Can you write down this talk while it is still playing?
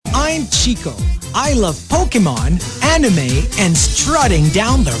I'm Chico. I love Pokemon, anime, and strutting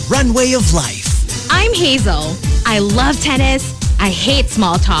down the runway of life. I'm Hazel. I love tennis, I hate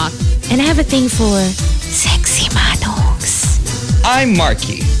small talk, and I have a thing for sexy manongs. I'm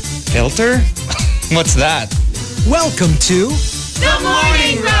Markki. Filter? What's that? Welcome to The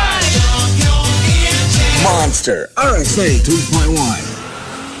Morning Rush! Monster RSA 2.1.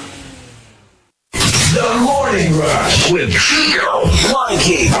 The Morning Rush with Chico,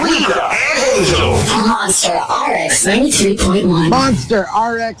 Markki, Rica, and Hazel. Monster RX 93.1. Monster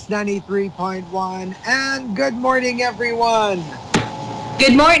RX 93.1. And good morning, everyone.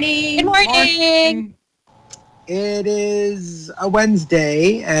 Good morning! Good morning! It is a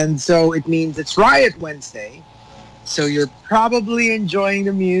Wednesday, and so it means it's Riot Wednesday. So you're probably enjoying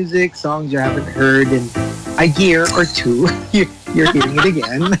the music, songs you haven't heard in a year or two. You're hearing it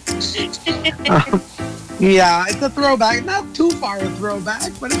again. Yeah, it's a throwback. Not too far a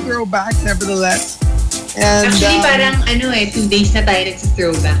throwback, but a throwback nevertheless. And, Actually, parang 2 days na tayo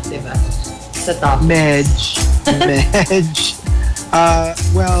nagsa-throwback, diba? Sa topic. Medj.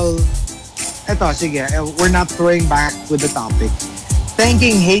 Well, eto, sige. We're not throwing back with the topic.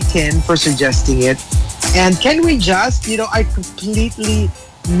 Thanking Haytin for suggesting it. And can we just, I completely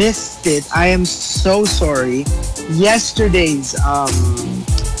missed it. I am so sorry. Yesterday's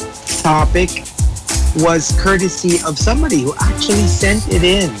topic was courtesy of somebody who actually sent it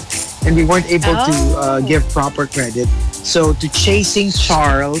in. And we weren't able to give proper credit. So to Chasing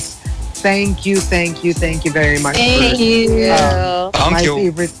Charles, thank you very much. Thank you.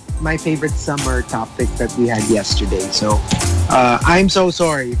 My favorite summer topic that we had yesterday. So I'm so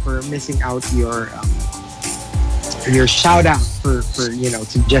sorry for missing out your shout out for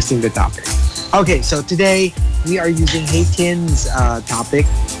suggesting the topic. Okay, so today we are using Haytin's topic.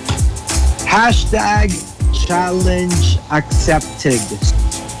 Hashtag challenge accepted.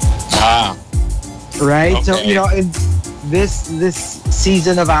 Right? Okay. So, in this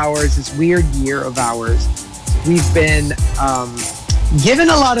season of ours, this weird year of ours, we've been given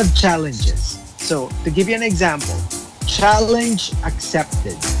a lot of challenges. So, to give you an example, challenge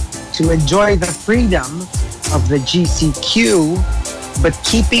accepted. To enjoy the freedom of the GCQ, but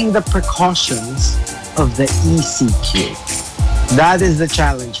keeping the precautions of the ECQ. That is the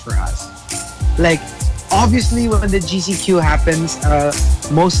challenge for us. Like, obviously, when the GCQ happens,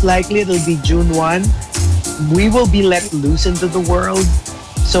 most likely it'll be June 1. We will be let loose into the world.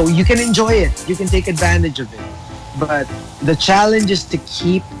 So you can enjoy it. You can take advantage of it. But the challenge is to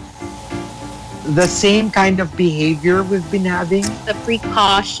keep the same kind of behavior we've been having. The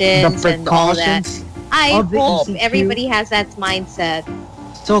precautions and all that. I of the hope ECQ. everybody has that mindset.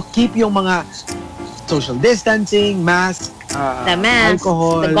 So keep yung mga social distancing, mask, The mask,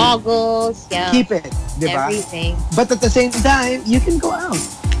 alcohol, the goggles, yeah. Keep it, diba? Everything. But at the same time, you can go out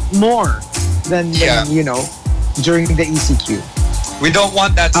more than during the ECQ. We don't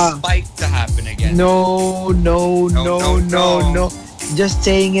want that spike to happen again. No. Just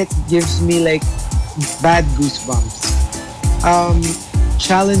saying it gives me like bad goosebumps.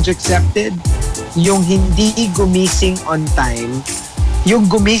 Challenge accepted. Yung hindi gumising on time. Yung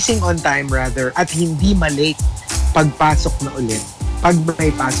gumising on time rather at hindi malate pagpasok na ulit. Pag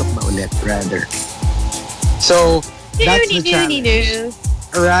may pasok na ulit rather. So, that's the challenge.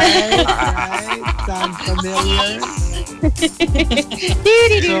 Right? Sounds familiar.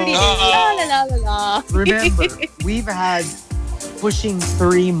 Remember, we've had pushing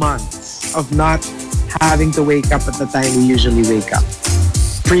 3 months of not having to wake up at the time we usually wake up.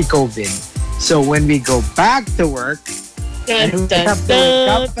 Pre-COVID. So when we go back to work, and we have to wake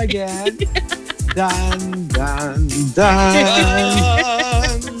up again, dun.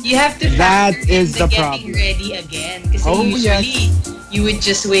 You have to That factor is in the getting problem. ready again. Kasi usually, you would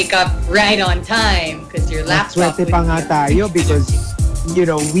just wake up right on time because your laptop Swerte pa nga tayo because,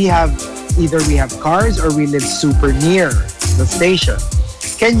 we have cars or we live super near the station.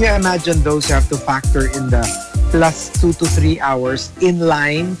 Can you imagine those who have to factor in the plus 2 to 3 hours in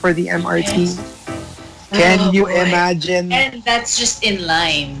line for the MRT? Yes. Can you boy. imagine? And that's just in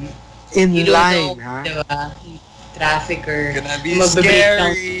line. In You line, don't know, huh? diba? Traffic or Gonna be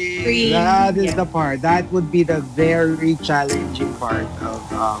magbe-breakdown scary. screen. That is the part. That would be the very challenging part of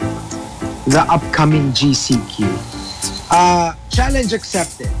the upcoming GCQ. Challenge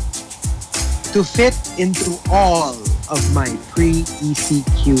accepted. To fit into all of my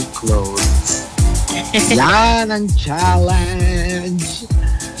pre-ECQ clothes. Yan ang challenge.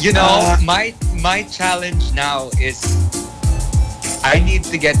 My challenge now is I need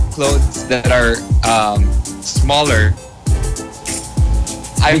to get clothes that are smaller.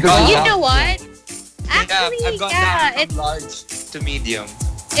 You know what? Actually, I've gone down from large to medium.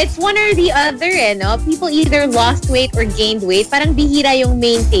 it's one or the other, eh, no? People either lost weight or gained weight. Parang bihira yung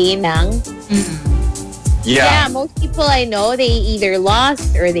maintain lang. Yeah, most people I know, they either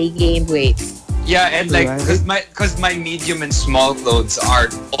lost or they gained weight. Yeah, and like, cause my medium and small clothes are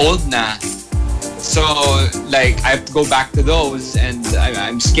old na. So, like, I have to go back to those, and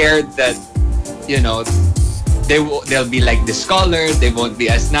I'm scared that, they'll be like discolored, they won't be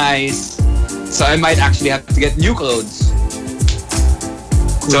as nice. So I might actually have to get new clothes.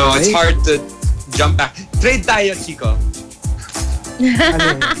 So it's hard to jump back. Trade tayo, Chico.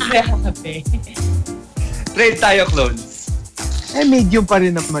 Trade tayo clothes. Medium pa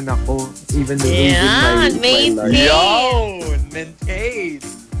rin naman ako. Even though my large. Yo, maintain.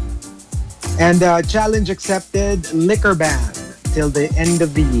 And challenge accepted, liquor ban till the end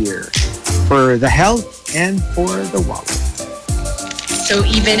of the year for the health and for the wallet. So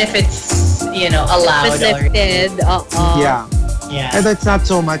even if it's, allowed. Lifted, Yeah. And that's not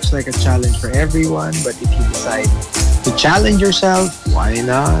so much like a challenge for everyone, but if you decide to challenge yourself, why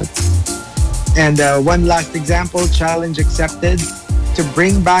not? And one last example, challenge accepted, to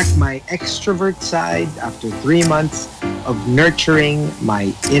bring back my extrovert side after 3 months of nurturing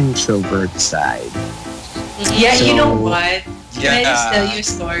my introvert side. Yeah, you know what? Can I just tell you a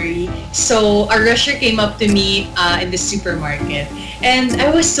story? So, a rusher came up to me in the supermarket and I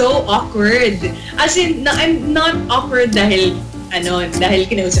was so awkward. As in, I'm not awkward dahil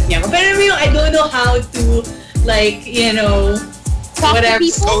kinausap niya ako. Pero I don't know how to, talk whatever. to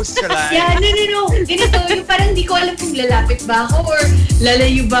people? Socialize. Yeah, no. Ganito, yung parang di ko alam kung lalapit ba ako or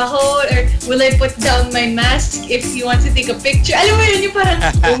lalayo ba ako or will I put down my mask if he wants to take a picture. Alam mo yun, yung parang,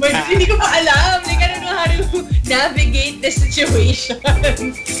 oh my God, hindi ko pa alam. Like, I don't know how to navigate the situation.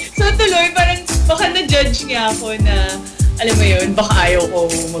 So tuloy, parang baka na-judge nga ako na, alam mo yun, baka ayaw ko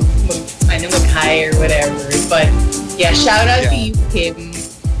mag-hire, whatever. But yeah, shout out to you, Kim.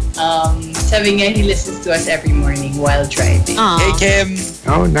 Sabi nga, he listens to us every morning while driving. Aww. Hey, Kim.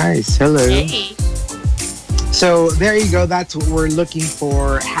 Oh, nice. Hello. Hey. So there you go. That's what we're looking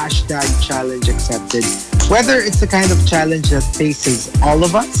for. Hashtag challenge accepted. Whether it's the kind of challenge that faces all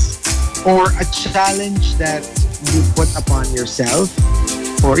of us or a challenge that you put upon yourself,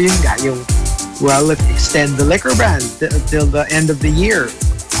 or let's extend the liquor ban till the end of the year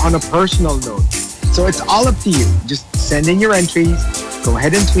on a personal note. So it's all up to you. Just send in your entries. Go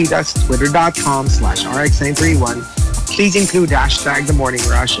ahead and tweet us, twitter.com/RX931. Please include hashtag The Morning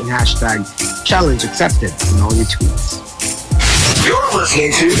Rush and hashtag challenge accepted in all your tweets. You're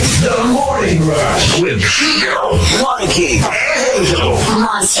listening to The Morning Rush with Chico, Markki, and Hazel.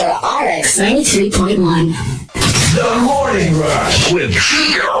 Monster RX 93.1. The Morning Rush with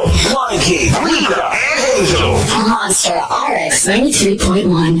Chico, Markki, Rica, and Hazel. Monster RX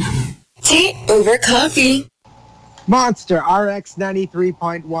 93.1. Tea over coffee. Monster RX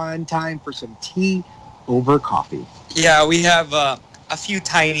 93.1. Time for some tea over coffee. Yeah, we have a few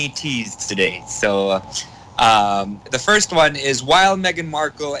tiny teas today. So the first one is, while Meghan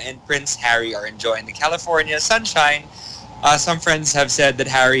Markle and Prince Harry are enjoying the California sunshine, some friends have said that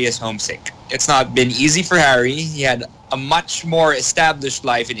Harry is homesick. It's not been easy for Harry. He had a much more established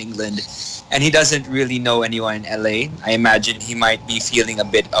life in England, and he doesn't really know anyone in LA. I imagine he might be feeling a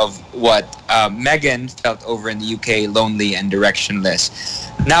bit of what Meghan felt over in the UK, lonely and directionless.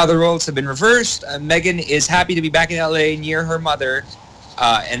 Now the roles have been reversed. Meghan is happy to be back in LA near her mother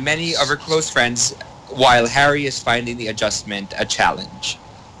and many of her close friends, while Harry is finding the adjustment a challenge.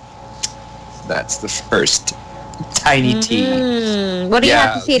 That's the first tiny tea. What do you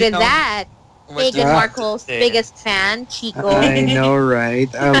have to say to that? What's Meghan that? Markle's biggest fan, Chico. I know,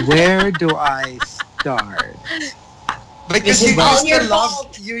 right? Where do I start? Because you all used your to love,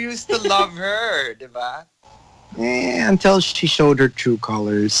 fault. you used to love her, diba? Until she showed her true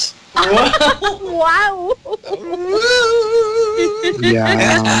colors. Wow.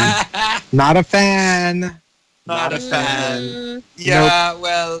 Yeah. Not a fan. Not a fan. Mm. Yeah,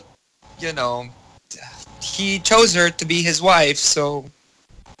 well, he chose her to be his wife, so,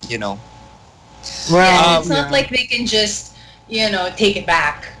 Well, It's not like they can just, take it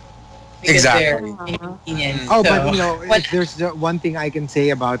back. Because Exactly. they're inconvenient. Oh, So, but if there's one thing I can say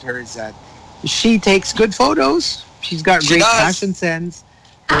about her is that she takes good photos. She's got She great does. fashion sense.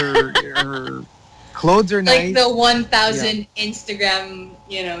 Her clothes are like nice. the 1,000 Instagram,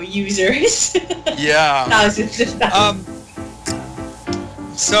 users. Yeah. Thousands of thousands.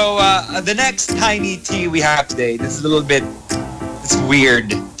 So the next tiny tea we have today, this is a little bit, it's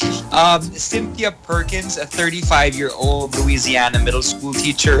weird. Cynthia Perkins, a 35-year-old Louisiana middle school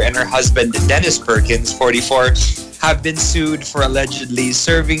teacher, and her husband, Dennis Perkins, 44, have been sued for allegedly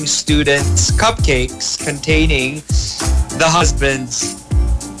serving students cupcakes containing the husband's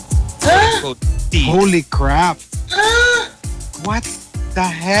supposed to see. Holy crap. What the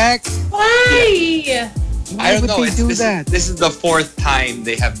heck? Why? I Why don't would know. they do that? This is the 4th time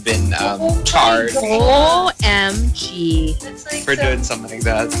they have been charged OMG. That's like for doing something like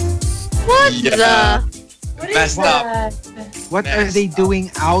that. What Yeah. What is Messed up. that? What are Messed they up.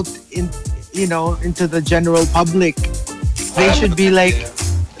 doing out into the general public? They should be like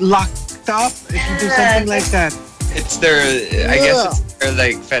locked up if you do something like that. It's their, I guess it's their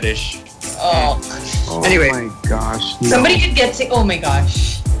like fetish. Oh. Anyway. Oh my gosh. No. Somebody could get sick. Oh my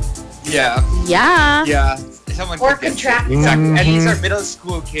gosh. Yeah. Yeah. Yeah. Someone Or could get contract. sick. Exactly. And these Mhm. are middle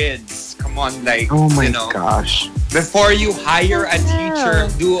school kids. Come on, like, Oh my you know. gosh. Before you hire a teacher,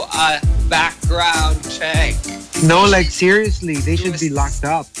 do a background check. No, like seriously, they should be locked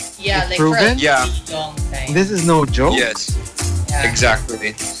up. Yeah, If like proven? for a Yeah. long time. This is no joke. Yes. Yeah.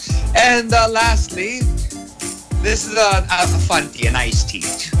 Exactly. And lastly, this is a fun tea, a nice tea.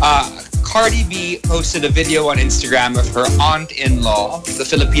 Cardi B posted a video on Instagram of her aunt-in-law, the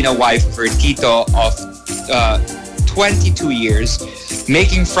Filipino wife of her tito of 22 years,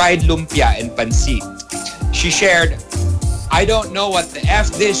 making fried lumpia and pancit. She shared, "I don't know what the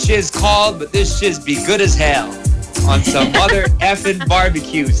F this shiz called, but this shiz be good as hell," on some other effing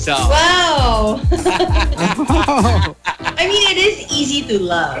barbecue sauce. Wow. Oh. I mean, it is easy to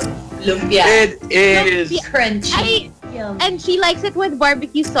love. Lumpia. It is. Crunchy. And she likes it with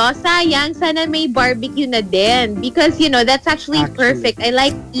barbecue sauce. Sayang, sana may barbecue na din. Because, that's actually perfect. I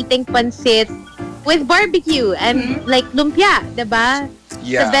like eating pancit with barbecue and like lumpia, diba?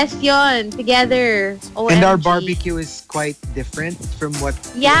 Yeah. The best yon together. OMG. And our barbecue is quite different from what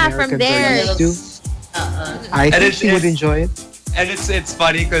Yeah, the from Americans are theirs. used to. I And think it's- she would enjoy it. And it's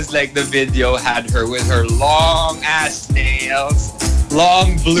funny because like the video had her with her long ass nails,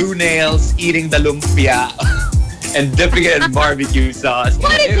 long blue nails, eating the lumpia and dipping it in barbecue sauce.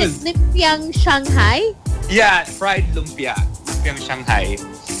 What is it? Lumpiang Shanghai? Yeah, fried lumpia, lumpiang Shanghai,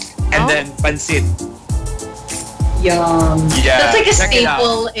 and then pancit. Yum. Yeah, That's like a check it out.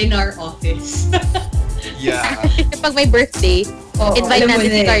 staple in our office. Yeah, Pag may birthday, invite alam mo natin na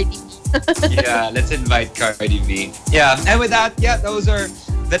si eh. Cardi. yeah. Let's invite Cardi B. Yeah, and with that, yeah, those are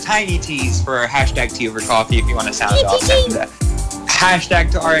the tiny teas for hashtag tea over coffee. If you want to sound off, send the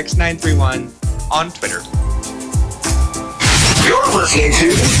hashtag to RX931 on Twitter. You're listening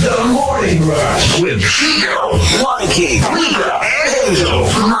to The Morning Rush with Chico, Markki, Rica, and Hazel.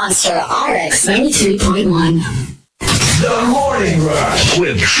 Monster RX 92.1. The Morning Rush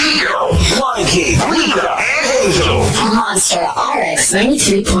with Chico, Markki, Rica, and Hazel. Monster RX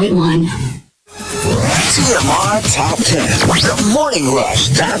 92.1. TMR Top 10. The Morning Rush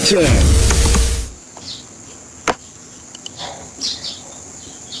Top 10.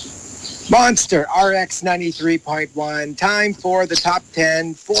 Monster RX 93.1. Time for the top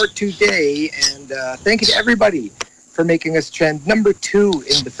 10 for today. And thank you to everybody for making us trend number 2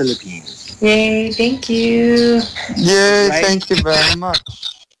 in the Philippines. Yay, thank you. Yay, Right. thank you very much.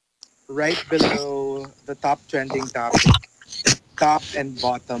 Right below the top trending topic, top and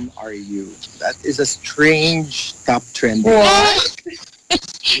bottom are you. That is a strange top trending. What?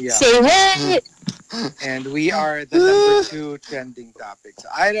 Yeah. Say what? And we are the number 2 trending topic. So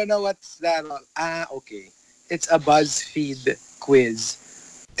I don't know what's that. Okay. It's a BuzzFeed quiz.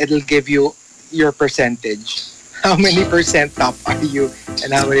 It'll give you your percentage. How many percent top are you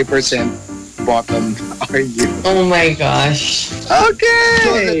and how many percent bottom are you? Oh my gosh. Okay. So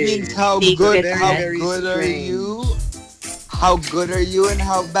that means how Secret good, very, how very good are strange. you? How good are you and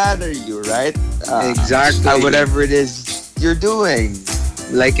how bad are you, right? Exactly. Whatever it is you're doing.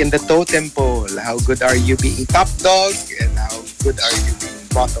 Like in the totem pole, how good are you being top dog and how good are you being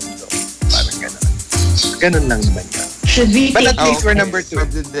bottom dog? Parang ganun. Ganun lang naman yan. Should we But take at least we're number 2.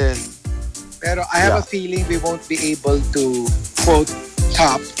 But then, Pero I have a feeling we won't be able to quote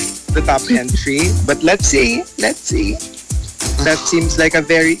the top entry. But let's see. That seems like a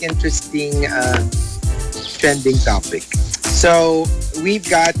very interesting trending topic. So we've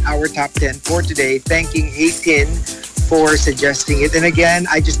got our top 10 for today. Thanking Haytin for suggesting it. And again,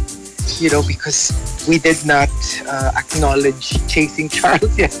 I just, because we did not acknowledge Chasing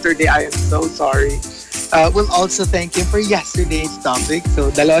Charles yesterday, I am so sorry. We'll also thank him for yesterday's topic.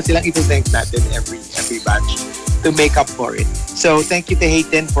 So dalawa silang ito-thank natin every batch to make up for it. So thank you to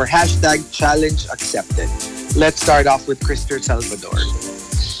Hayten for hashtag challenge accepted. Let's start off with Krister Salvador.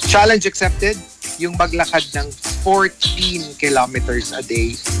 Challenge accepted, yung maglakad ng 14 kilometers a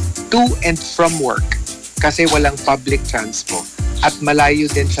day to and from work kasi walang public transport at malayo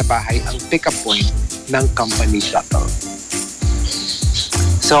din sa bahay ang pick-up point ng company shuttle.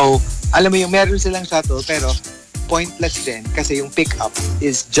 So, alam mo yung meron silang shuttle pero pointless din kasi yung pickup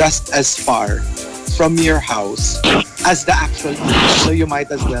is just as far from your house as the actual place. So you might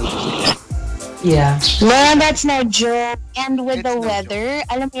as well do it. Yeah. Man, that's no joke. And with It's the no weather,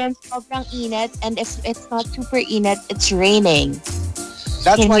 alam mo yan, sobrang init. And if it's not super init, it's raining.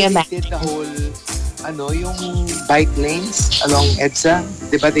 That's Can why you they imagine? did the whole, yung bike lanes along EDSA.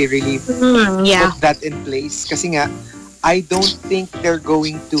 Diba they really Yeah. put that in place? Kasi nga, I don't think they're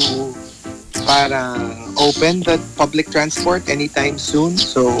going to parang open the public transport anytime soon.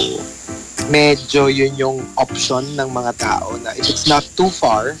 So, medyo yun yung option ng mga tao na if it's not too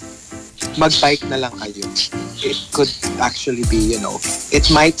far, mag-bike na lang kayo. It could actually be, it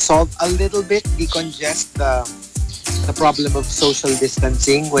might solve a little bit, decongest the problem of social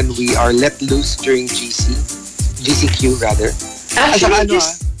distancing when we are let loose during GCQ rather. Actually,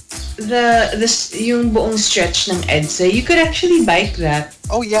 yung buong stretch ng EDSA, you could actually bike that.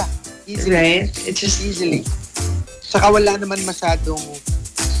 Oh yeah, easily. Right? It's just easily. Tsaka wala naman masyadong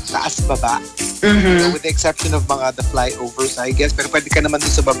taas-baba. With the exception of the flyovers, I guess. Pero pwede ka naman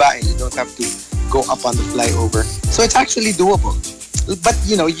dun sa baba and you don't have to go up on the flyover. So it's actually doable. But,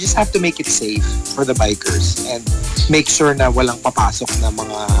 you just have to make it safe for the bikers and make sure na walang papasok na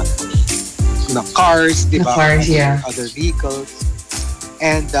mga cars, di ba? Cars, yeah. Other vehicles.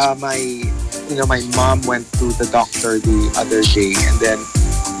 And my mom went to the doctor the other day and then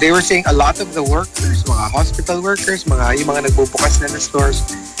they were saying a lot of the workers, mga hospital workers, yung mga nagbubukas na stores,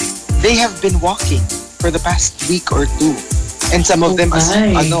 they have been walking for the past week or two. And some of them,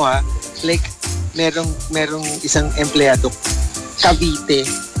 like, merong isang empleyado, Cavite.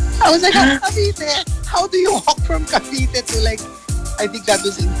 I was like, Cavite? How do you walk from Cavite to I think that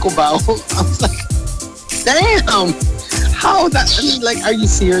was in Cubao. I was like, damn! How that, are you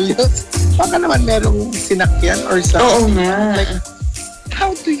serious? Baka naman merong sinakyan or something. Oo nga. Like,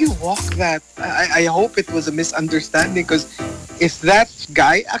 how do you walk that? I hope it was a misunderstanding because if that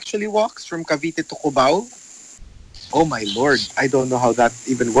guy actually walks from Cavite to Cubao, oh my lord, I don't know how that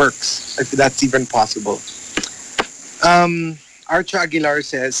even works. If that's even possible. Archer Aguilar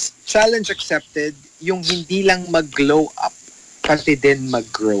says, challenge accepted, yung hindi lang mag-glow up, pati din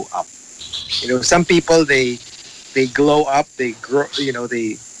mag-grow up. Some people, they glow up, they grow,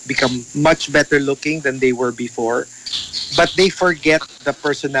 they become much better looking than they were before, but they forget the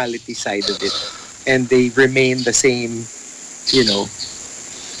personality side of it. And they remain the same,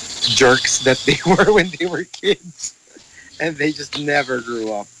 jerks that they were when they were kids. And they just never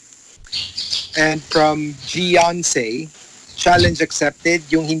grew up. And from Gianse, challenge accepted,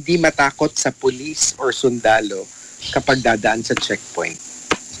 yung hindi matakot sa pulis or sundalo kapag dadaan sa checkpoint.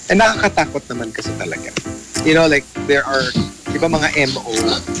 And nakakatakot naman kasi talaga. There are, di ba mga MO,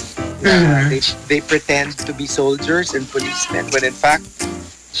 they pretend to be soldiers and policemen when in fact,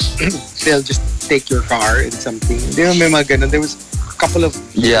 they'll just take your car and something. Di ba may mga ganun? There was a couple of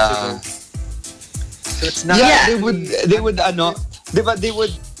years ago. So it's not... Yeah, they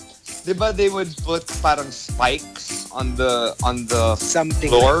would put parang spikes on the something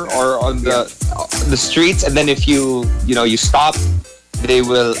floor like or on the streets, and then if you stop, they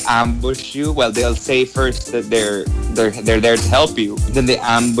will ambush you. Well, they'll say first that they're there to help you, then they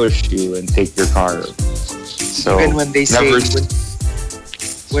ambush you and take your car. So even when they say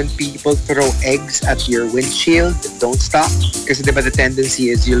when people throw eggs at your windshield, don't stop because the tendency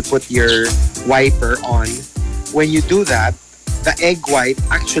is you'll put your wiper on. When you do that, the egg white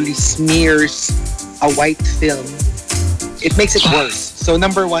actually smears a white film. It makes it worse. So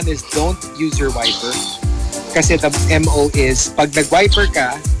number one is don't use your wiper. Kasi the MO is pag nag-wiper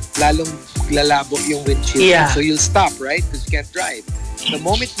ka, lalong lalabo yung windshield. Yeah. So you'll stop, right? Because you can't drive. The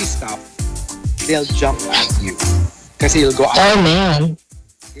moment you stop, they'll jump at you. Kasi you'll go out. Oh, man.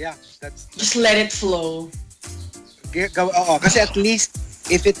 Yeah. That's just let it flow. Kasi at least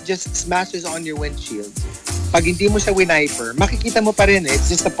if it just smashes on your windshield, pag hindi mo siya winiper, makikita mo pa rin.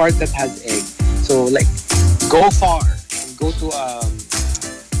 It's just the part that has egg. So go far. Go to a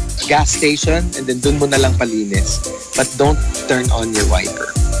gas station and then dun mo na lang palinis. But don't turn on your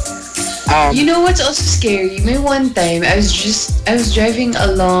wiper. You know what's also scary? May one time, I was driving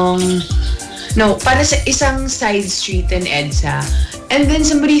along, para sa isang side street in EDSA. And then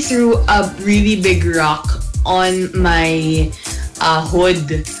somebody threw a really big rock on my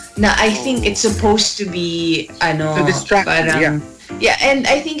hood. Na I think it's supposed to be, to distract you, yeah, and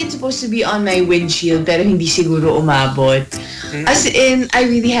I think it's supposed to be on my windshield pero hindi siguro umabot. As in, I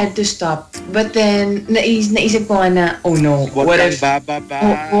really had to stop. But then, naisip ko nga na, oh no, what if...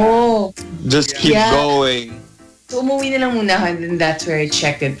 Oh. Just keep going. So umuwi na lang muna and then that's where I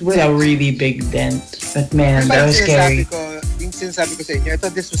checked it with a really big dent. But man, that was scary. Sabi ko, yung sinasabi ko sa inyo, ito,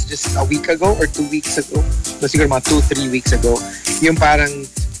 this was just a week ago or 2 weeks ago. No, siguro mga 2-3 weeks ago. Yung parang,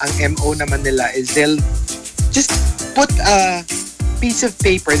 ang MO naman nila is they'll just put a piece of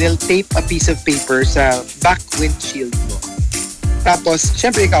paper, they'll tape a piece of paper sa back windshield mo. Tapos,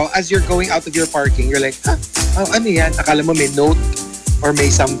 syempre ikaw, as you're going out of your parking, you're like, ano yan? Akala mo may note or may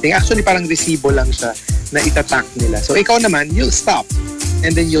something. Actually, parang resibo lang siya na itatak nila. So, ikaw naman, you'll stop.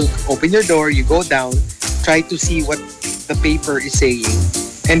 And then you'll open your door, you go down, try to see what the paper is saying.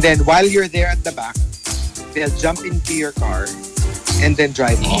 And then while you're there at the back, they'll jump into your car and then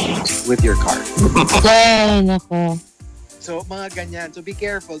drive off with your car. Ay, nako. So, mga ganyan. So, be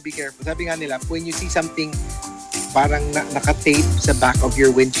careful, be careful. Sabi nga nila, when you see something parang naka-tape sa back of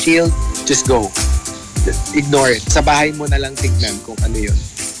your windshield, just go. Ignore it. Sa bahay mo na lang tignan kung ano yun.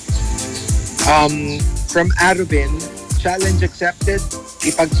 From Arubin, challenge accepted,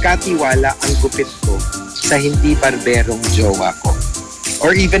 ipagkatiwala ang gupit ko sa hindi barberong jowa ko.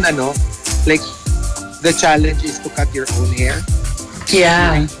 Or even like, the challenge is to cut your own hair.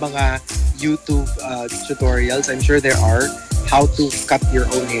 Yeah. Mga YouTube tutorials, I'm sure there are, how to cut your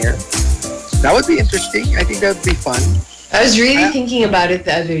own hair. That would be interesting. I think that would be fun. I was really thinking about it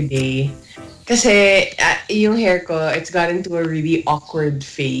the other day. Kasi yung hair ko, it's gotten to a really awkward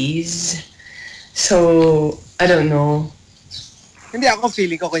phase. So, I don't know. Hindi, ako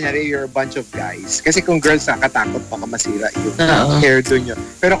feeling ko, kunyari, you're a bunch of guys. Kasi kung girls, nakatakot baka masira yung hair dun yun.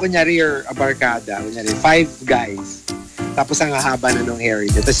 Pero kunyari, you're a barkada. Kunyari, 5 guys. Tapos ang hahaba na nung hair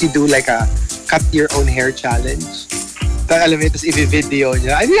nyo. Tapos you do like a cut your own hair challenge. Tapos alam mo, tapos i-video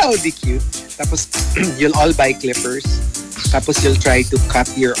nyo. I think that would be cute. Tapos you'll all buy clippers. Tapos you'll try to cut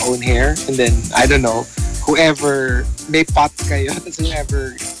your own hair. And then, I don't know, whoever, may pot kayo. Tapos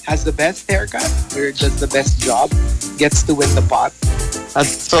whoever has the best haircut or does the best job gets to win the pot.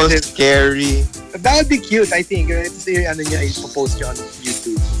 That's so scary. That would be cute, I think. It's i-post nyo on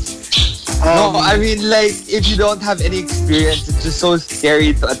YouTube. No, I mean, like, if you don't have any experience, it's just so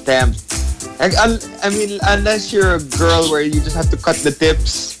scary to attempt. Like, I mean, unless you're a girl where you just have to cut the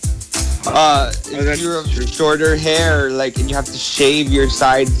tips. If you're of shorter hair, like, and you have to shave your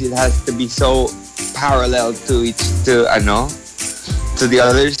sides, it has to be so parallel to the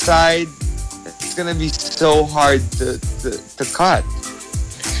other side. It's gonna be so hard to cut.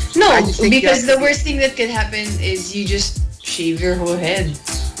 No, because the worst thing that could happen is you just shave your whole head.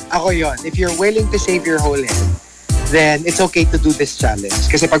 Ako yon. If you're willing to shave your whole head, then it's okay to do this challenge.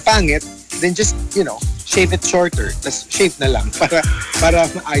 Kasi pag pangit, then just, shave it shorter. Tapos shave na lang para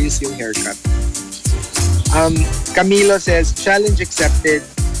maayos yung haircut. Camilo says, challenge accepted,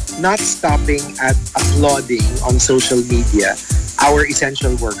 not stopping at applauding on social media our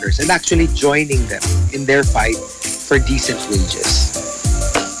essential workers and actually joining them in their fight for decent wages.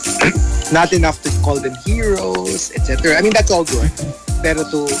 Not enough to call them heroes, etc. I mean, that's all good. Pero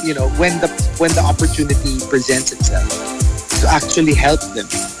to, when the opportunity presents itself, to actually help them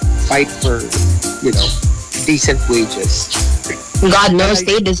fight for, decent wages. God knows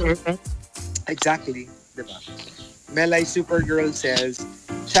they deserve it. Exactly. Diba? Melay Supergirl says,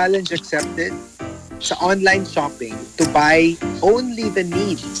 challenge accepted sa online shopping to buy only the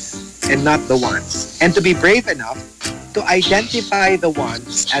needs and not the wants. And to be brave enough to identify the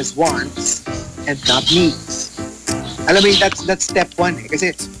wants as wants and not needs. Alam mo yun, that's step 1 eh.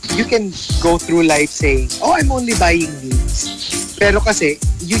 Kasi you can go through life saying, oh, I'm only buying needs. Pero kasi,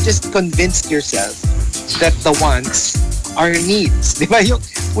 you just convinced yourself that the wants are needs. Di ba?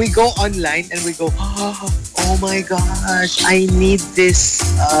 We go online and we go, oh my gosh, I need this,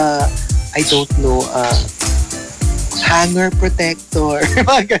 I don't know, hanger protector.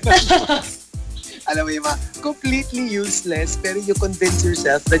 Alam mo yung completely useless, pero you convince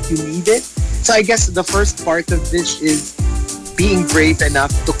yourself that you need it. So I guess the first part of this is being brave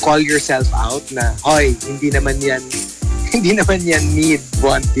enough to call yourself out na, hoy, hindi naman yan need,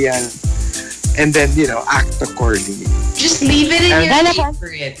 want yan. And then, act accordingly. Just leave it in your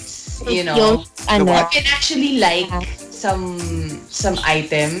favorites. You can actually like some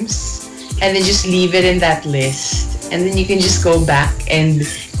items and then just leave it in that list. And then you can just go back and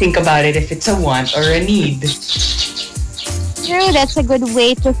think about it if it's a want or a need. True, that's a good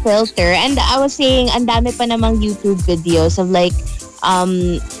way to filter. And I was saying, ang dami pa namang YouTube videos of like,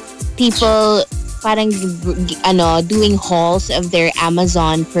 people parang doing hauls of their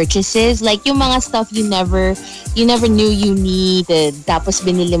Amazon purchases, like yung mga stuff you never knew you needed, tapos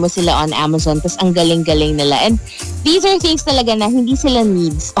binili mo sila on Amazon, tapos ang galing-galing nila. And these are things talaga na hindi sila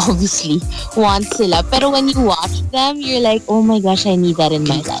needs, obviously, want sila, pero when you watch them, you're like, oh my gosh, I need that in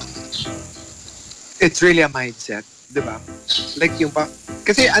my life. It's really a mindset, di ba? Like yung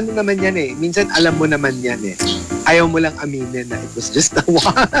kasi ano naman yan eh, minsan alam mo naman yan eh. ayaw mo lang aminin na it was just a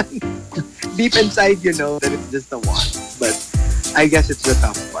one. Deep inside, you know that it's just a one. But I guess it's the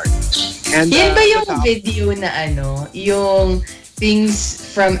tough part. And Yan ba yung video na ano, yung things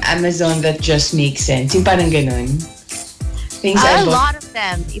from Amazon that just make sense? Yung parang ganun? Things A lot of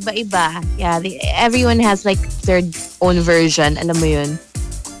them. Iba-iba. Yeah, everyone has like their own version. Alam mo yun?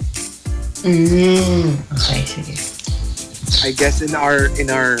 Okay, sige. I guess in our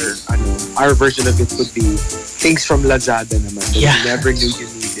version of it would be things from Lazada naman that you never knew you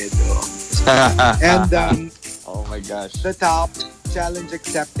needed. And oh my gosh. The top challenge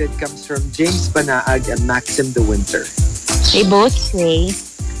accepted comes from James Banaag and Maxim De Winter. They both say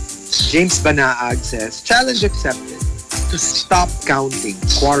James Banaag says, challenge accepted to stop counting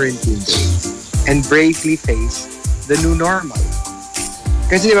quarantine days and bravely face the new normal.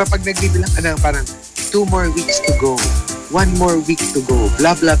 Kasi di ba pag nagbibilang ka ng parang 2 more weeks to go, 1 more week to go,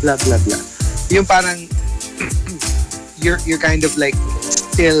 blah blah blah blah blah. Yung parang you're kind of like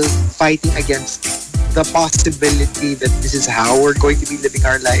still fighting against the possibility that this is how we're going to be living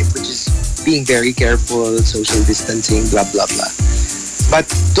our life, which is being very careful, social distancing, blah blah blah.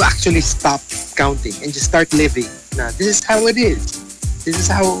 But to actually stop counting and just start living. Now, this is how it is. This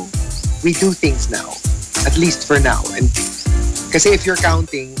is how we do things now, at least for now. And kasi if you're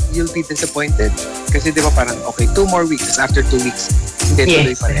counting, you'll be disappointed. Kasi di ba parang, okay, 2 more weeks. After 2 weeks, hindi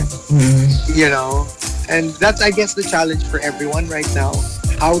tuloy pa rin. You know? And that's, I guess, the challenge for everyone right now.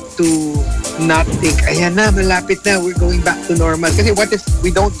 How to not think, ayan na, malapit na, we're going back to normal. Kasi what if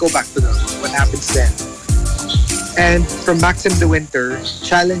we don't go back to normal? What happens then? And from Maxim De Winter,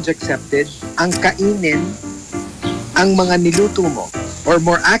 challenge accepted, ang kainin ang mga niluto mo. Or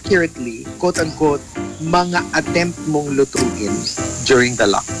more accurately, quote-unquote, mga attempt mong lutuin during the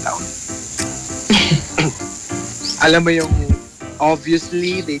lockdown. Alam mo yung,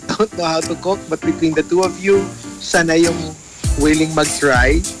 obviously, they don't know how to cook, but between the two of you, sana yung willing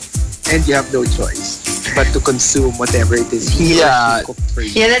mag-try, and you have no choice but to consume whatever it is he cooked for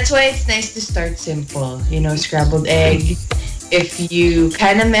you. Yeah, that's why it's nice to start simple. You know, scrambled egg. If you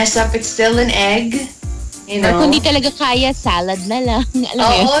kind of mess up, it's still an egg. You know? Or kung di talaga kaya, salad na lang. Alam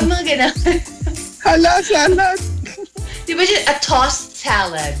mo yun? Mga ganun. Hala, salad! Di ba just a tossed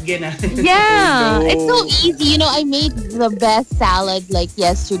salad? Ganun. Yeah, it's so easy. You know, I made the best salad like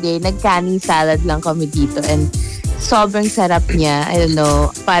yesterday. Nag-canny salad lang kami dito and sobrang sarap niya. I don't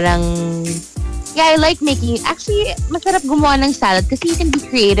know, parang yeah, I like making it. Actually, masarap gumawa ng salad kasi you can be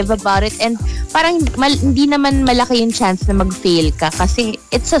creative about it and parang hindi naman malaki yung chance na mag-fail ka kasi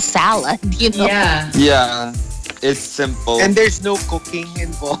it's a salad, you know? Yeah. It's simple. And there's no cooking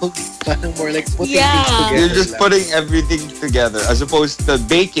involved. Parang more like putting things together. You're just putting everything together as opposed to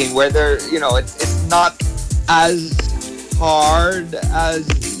baking where it's not as hard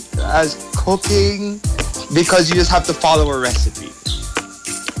as cooking because you just have to follow a recipe.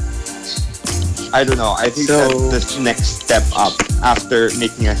 I don't know. I think that's the next step up after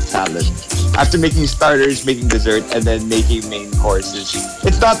making a salad. After making starters, making dessert, and then making main courses.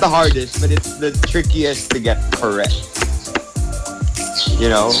 It's not the hardest, but it's the trickiest to get correct. You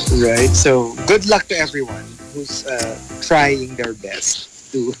know? Right. So, good luck to everyone who's trying their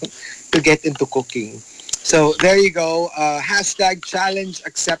best to get into cooking. So, there you go. Hashtag challenge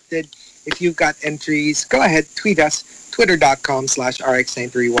accepted. If you've got entries, go ahead, tweet us,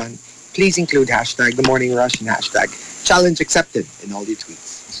 twitter.com/rx931. Please include hashtag The Morning Rush and hashtag challenge accepted in all your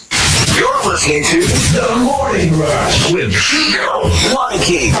tweets. You're listening to The Morning Rush with Chico,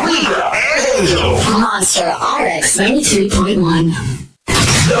 Markki, Rica, and Hazel. Monster RX 92.1.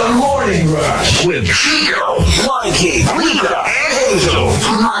 The Morning Rush with Chico, Markki, Rica, and Hazel.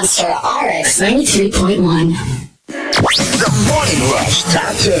 Monster RX 92.1. The Morning Rush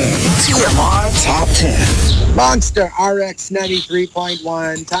Top 10. TMR Top 10. Monster RX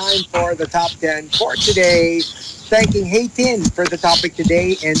 93.1. Time for the top 10 for today. Thanking Haytin for the topic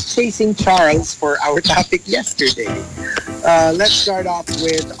today and Chasing Charles for our topic yesterday. Let's start off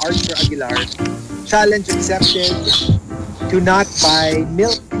with Archer Aguilar. Challenge accepted to not buy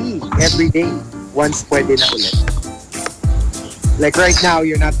milk tea every day once pwede na ulit. Like right now,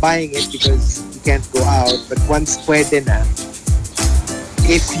 you're not buying it because you can't go out. But once pwede na,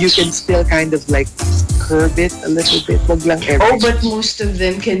 if you can still kind of like curb it a little bit, wag lang every Oh, but most of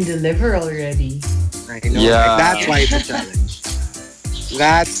them can deliver already. I know. Yeah. Like, that's why it's a challenge.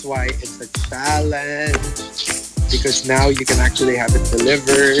 That's why it's a challenge. Because now you can actually have it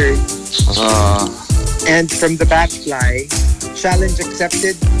delivered. And from the Batfly, challenge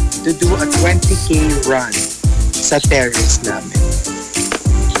accepted to do a 20K run sa terrace namin.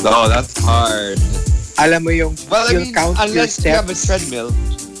 Oh, that's hard. Alam mo yung Well, I you'll mean, count your unless you have a steps. treadmill.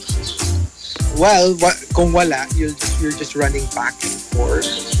 kung wala, you're just running back and forth.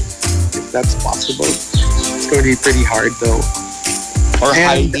 If that's possible. It's going to be pretty hard though. Or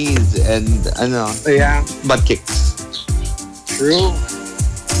high And knees and yeah, butt kicks. true.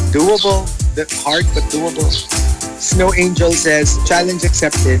 Doable. Hard but doable. Snow Angel says, challenge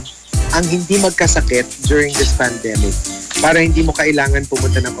accepted. Ang hindi magkasakit during this pandemic para hindi mo kailangan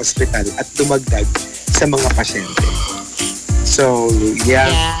pumunta ng ospital at dumagdag sa mga pasyente. So,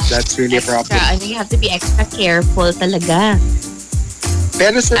 yeah, that's really a problem. You have to be extra careful talaga.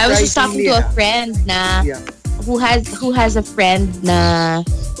 Pero I was just talking surprisingly, to a friend na yeah. who has a friend na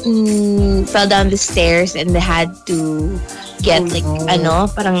fell down the stairs and they had to get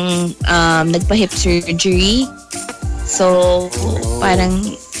parang nagpa-hip surgery. So, parang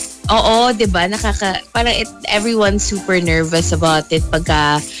oo, 'di ba? Parang everyone's super nervous about it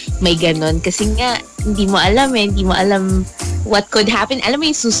pagka may ganon kasi nga hindi mo alam what could happen. Alam mo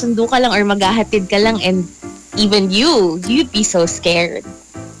yung susundo ka lang or maghahatid ka lang and even you'd be so scared.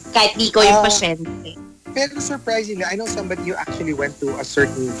 Kahit di ko yung pasyente. Pero surprisingly, I know somebody who actually went to a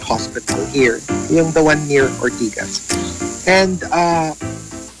certain hospital here, yung the one near Ortigas. And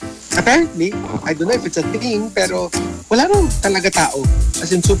apparently, I don't know if it's a thing, pero wala raw talaga tao.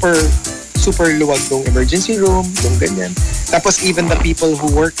 As in super luwag ng emergency room, yung ganyan. Tapos even the people who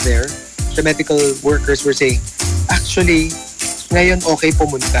work there, the medical workers were saying, actually, ngayon okay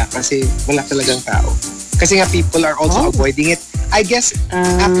pumunta kasi wala talagang tao. Kasi nga people are also avoiding it. I guess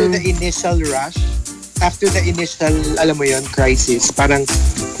after the initial rush, after the initial, alam mo yon, crisis, parang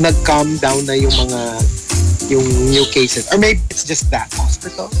nag-calm down na yung new cases. Or maybe it's just that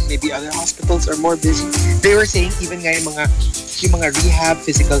hospital. Maybe other hospitals are more busy. They were saying even nga yung mga rehab,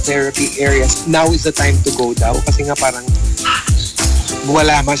 physical therapy areas, now is the time to go daw. Kasi nga parang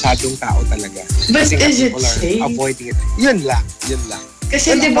wala masyadong tao talaga. But kasi is it people are safe? avoiding it. Yun lang.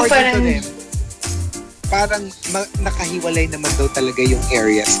 Kasi di ba parang nakahiwalay naman daw talaga yung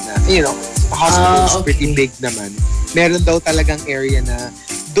areas na, the hospital is pretty big naman. Meron daw talagang area na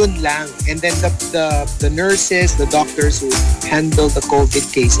dun lang. And then the nurses, the doctors who handle the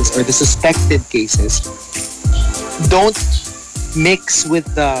COVID cases or the suspected cases don't mix with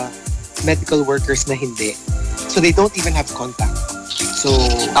the medical workers na hindi. So they don't even have contact. So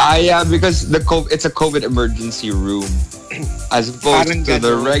yeah, because it's a COVID emergency room as opposed to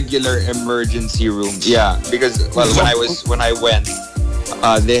the regular emergency room. Yeah, because when I went,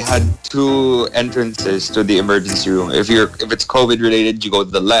 they had two entrances to the emergency room. If it's COVID related, you go to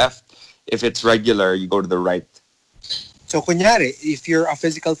the left. If it's regular, you go to the right. So kunyari, if you're a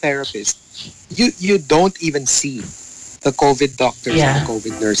physical therapist, you don't even see the COVID doctors and the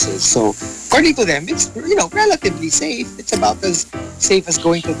COVID nurses. So according to them, it's relatively safe. It's about as safe as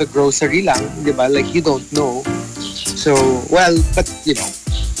going to the grocery lang, di ba? Like you don't know. So but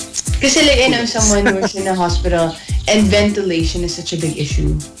kasi like I know someone who works in a hospital and ventilation is such a big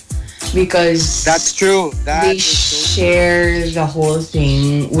issue because that's true. They share the whole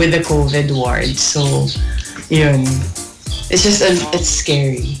thing with the COVID ward. So yun, it's just it's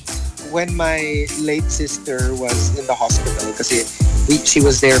scary. When my late sister was in the hospital kasi she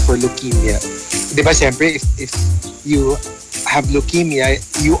was there for leukemia. Di ba syempre, if you have leukemia,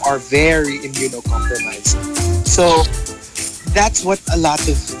 you are very immunocompromised. So that's what a lot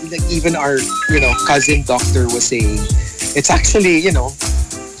of, like, even our, cousin doctor was saying. It's actually,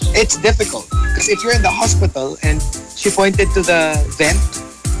 it's difficult. Because if you're in the hospital and she pointed to the vent,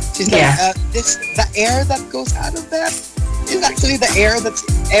 she's like, the air that goes out of that is actually the air that's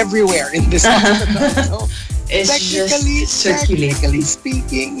everywhere in this hospital. So it's technically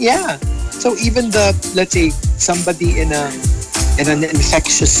speaking, yeah. So even let's say somebody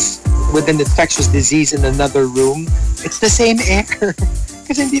with an infectious disease in another room, it's the same air.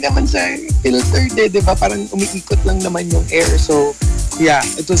 Kasi hindi naman siya filtered, di ba? Parang umiikot lang naman yung air. So yeah,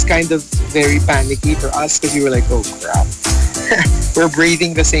 it was kind of very panicky for us because we were like, oh crap. We're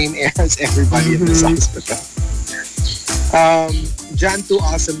breathing the same air as everybody in this hospital. Jan2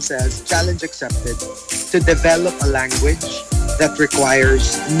 Awesome says, challenge accepted, to develop a language that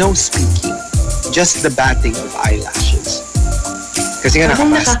requires no speaking, just the batting of eyelashes. Kasi nga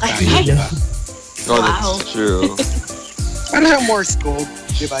nakakahilo. Oh, that's true. Parang yung Morse code,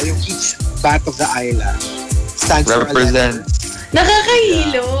 di ba? Yung each bat of the eyelash stands for a letter.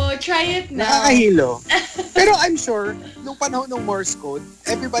 Nakakahilo. Try it now. Nakakahilo. Pero I'm sure, nung panahon ng Morse code,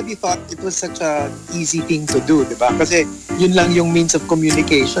 everybody thought it was such a easy thing to do, di ba? Kasi yun lang yung means of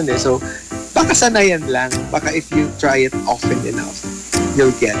communication eh. So, baka sanayan lang. Baka if you try it often enough,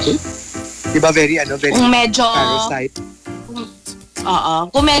 you'll get it. Di ba? Very kung medyo parasite.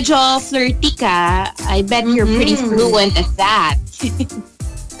 Kung medyo flirty ka, I bet you're pretty fluent at that.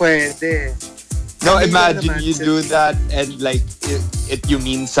 Pwede. No, Camilo imagine naman you said- do that and like you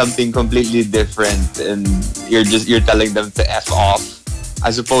mean something completely different, and you're telling them to f off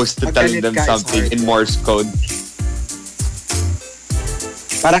as opposed to Pag telling ganit them ka, it's something hard. in Morse code.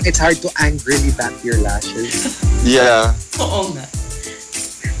 Parang it's hard to angrily bat your lashes. Yeah. Oo nga.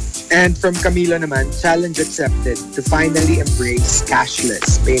 And from Camilo naman, challenge accepted to finally embrace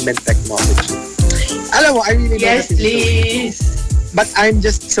cashless payment technology. Alam mo, I really know Yes, that this is so please. but I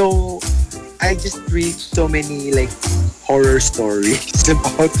just read so many like horror stories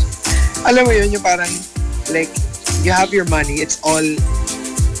about, alam mo yun, yung parang like you have your money, it's all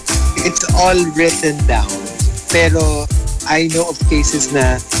written down. Pero I know of cases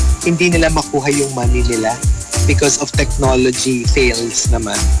na hindi nila makuha yung money nila because of technology fails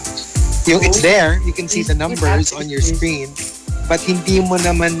naman. Yung it's there, you can see the numbers on your screen, but hindi mo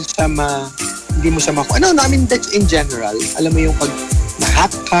siya makuha. No, I mean that's in general. Alam mo yung pag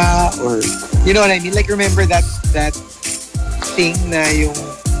na-hack ka or you know what I mean? Like remember that thing na yung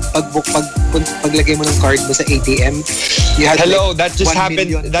paglagay mo ng card mo sa ATM, you had Hello, like that just 1 happened.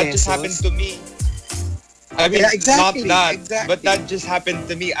 million That just pesos. happened to me. I mean, Yeah, exactly, not that, exactly. but that just happened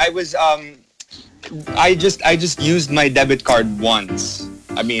to me. I was I just used my debit card once.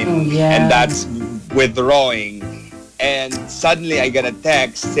 I mean, Oh, yeah. and that's withdrawing. And suddenly I get a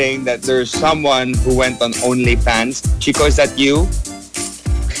text saying that there's someone who went on OnlyFans. Chico, is that you?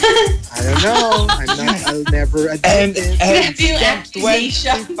 I don't know. I'll never admit And it. Grabe yung spent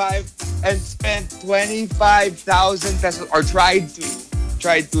accusation. 25,000 pesos, or tried to.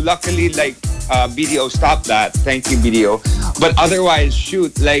 Luckily, like BDO stopped that. Thank you, BDO. But otherwise,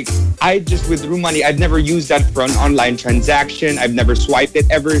 shoot, like I just withdrew money. I've never used that for an online transaction. I've never swiped it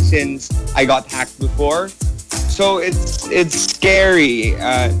ever since I got hacked before. So it's scary,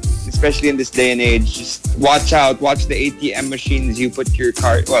 especially in this day and age. Just watch out. Watch the ATM machines you put your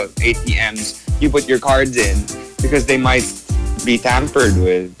ATMs you put your cards in, because they might be tampered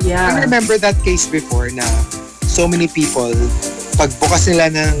with. I Yeah. remember that case before na so many people, pagbukas nila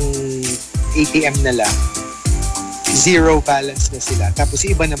ng ATM nila, zero balance na sila. Tapos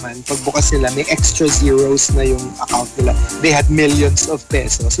iba naman, pagbukas nila, may extra zeros na yung account nila. They had millions of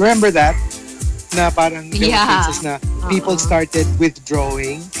pesos. Remember that? Na parang there were Yeah. cases na people started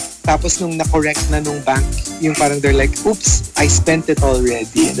withdrawing. Tapos nung na-correct na nung bank, yung parang they're like, oops, I spent it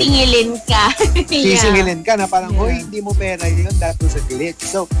already. And then Singilin ka. sisingilin ka na parang, hoy, hindi mo pera yun. That was a glitch.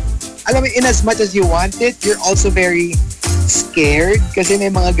 So, alam mo, in as much as you want it, you're also very scared kasi may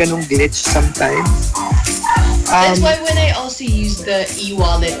mga ganong glitch sometimes. That's why when I also use the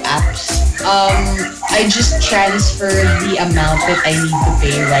e-wallet apps, I just transfer the amount that I need to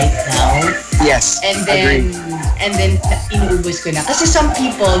pay right now. Yes, And agreed. then inuubos ko na. Kasi some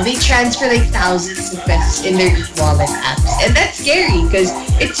people, they transfer like thousands of pesos in their e-wallet apps. And that's scary because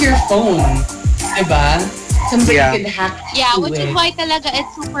it's your phone. Diba? Somebody Yeah. could hack Yeah, to which it. is why talaga it's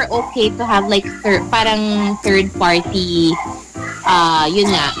super okay to have like parang third party yun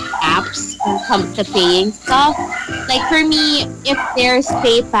nga, apps when it comes to paying stuff. Like for me, if there's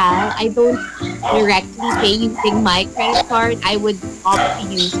PayPal, I don't directly pay using my credit card. I would opt to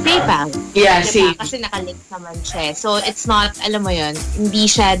use PayPal. Yeah, Diba? same. Kasi nakalink naman siya. So it's not, alam mo yun, hindi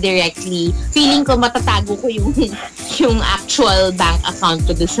siya directly, feeling ko matatago ko yung yung actual bank account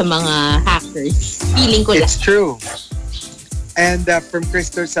ko doon sa mga hackers. Feeling ko lang. It's true. And from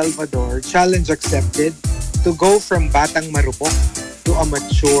Crystal Salvador, challenge accepted to go from batang marupok to a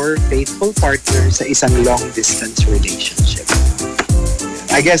mature, faithful partner sa isang long-distance relationship.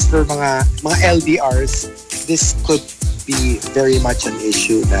 I guess for mga LDRs, this could be very much an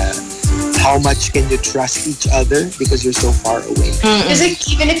issue na how much can you trust each other because you're so far away. Because like,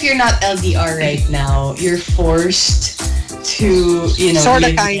 even if you're not LDR right now, you're forced to, you know, Sorta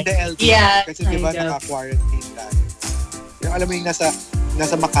live kinda LDR. Yeah, Kasi di ba kind of. naka-quarantine tayo. Yung alam mo yung nasa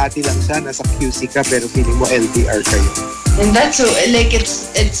Makati lang siya, nasa QC ka, pero feeling mo LDR kayo. And that's so, like,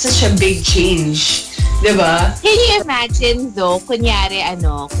 it's such a big change. Diba? Can you imagine though, kunyari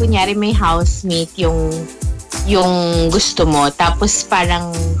may housemate yung gusto mo, tapos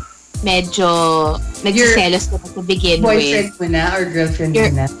parang medyo nagsiselos ka to begin Boyfriend with. mo na or girlfriend mo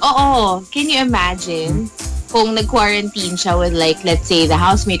na. Oo. Can you imagine kung nag-quarantine siya with like, let's say, the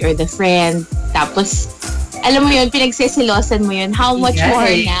housemate or the friend, tapos, alam mo yun, pinagsiselosan mo yun, how much more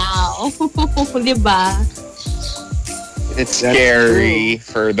Yikes. now? Diba? It's scary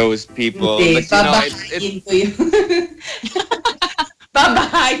for those people. Hindi, But you know, babahayin ko yung...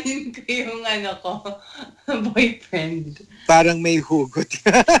 babahayin ko yung ano ko. boyfriend. Parang may hugot.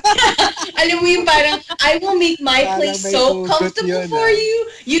 Alam mo yung parang, I will make my Parang place may so hugot comfortable yun, for you.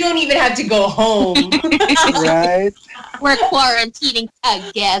 You don't even have to go home. Right? We're quarantining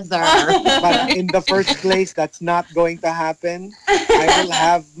together. Parang in the first place, that's not going to happen. I will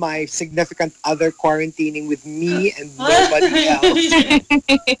have my significant other quarantining with me and nobody else.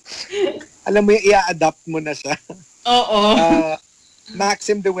 Alam mo yung i-adapt mo na siya. Oo.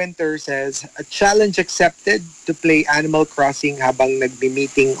 Maxim De Winter says, a challenge accepted to play Animal Crossing habang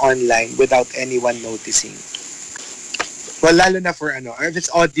nagbi-meeting online without anyone noticing. Well, lalo na for ano, if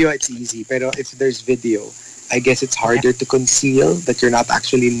it's audio, it's easy. Pero if there's video, I guess it's harder to conceal that you're not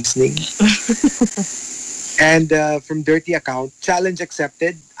actually listening. And from Dirty Account, challenge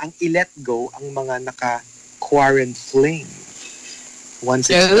accepted, ang i-let go ang mga naka-quarantine. Once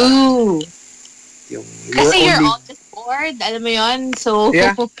it's done. Kasi you're all just bored, alam mo yun? So,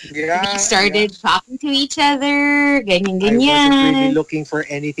 yeah, we started talking to each other, ganyan-ganyan. I wasn't really looking for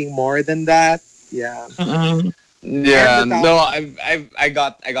anything more than that. Yeah. Yeah, no, I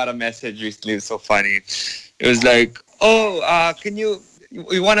got a message recently. It was so funny. It was like, oh, can you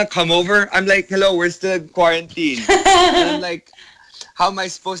want to come over? I'm like, hello, we're still quarantined. And I'm like, how am I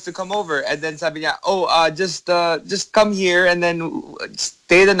supposed to come over? And then sabi niya, oh, just come here and then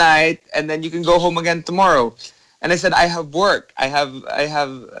stay the night and then you can go home again tomorrow. And I said, I have work. I have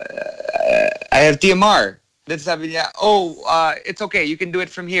TMR. Then sabi niya, oh, it's okay. You can do it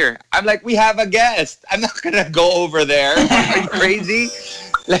from here. I'm like, we have a guest. I'm not gonna go over there. Are you crazy?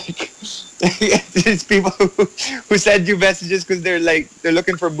 Like, these people who send you messages because they're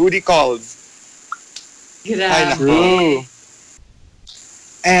looking for booty calls. True.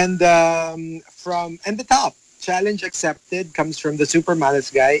 And the top challenge accepted comes from the Super Malice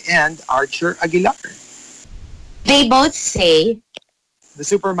guy and Archer Aguilar. They both say, the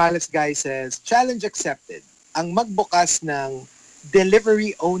Super Malice guy says, challenge accepted. Ang magbukas ng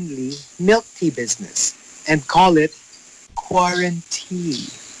delivery only milk tea business and call it quarantine.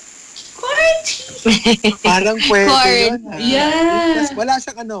 Quarantine. Parang pwede yun. Yeah. Wala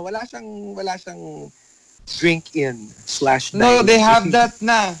siyang drink in / No, they have that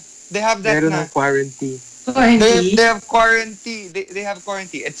na. They have that Meron na. ng quarantine. They have quarantine. They have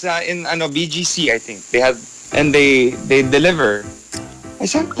quarantine. It's in BGC, I think. They have and they deliver. I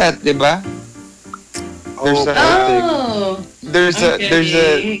sent that, diba? There's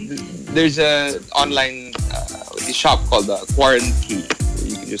a online shop called Quarantine.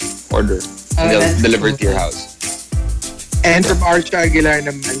 You can just order and they'll deliver it to your house. And from Archer Aguilar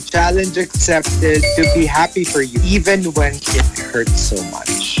naman, challenge accepted to be happy for you even when it hurts so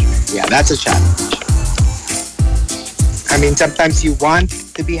much. Yeah, that's a challenge. I mean, sometimes you want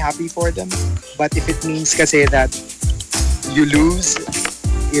to be happy for them, but if it means kasi that you lose,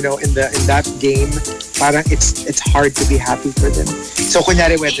 in that game, parang it's hard to be happy for them. So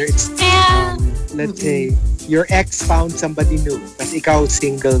kunyari whether it's let's say your ex found somebody new, but ikaw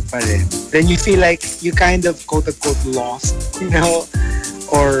single pa rin, then you feel like you kind of quote-unquote lost,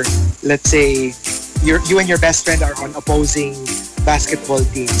 or let's say you and your best friend are on opposing basketball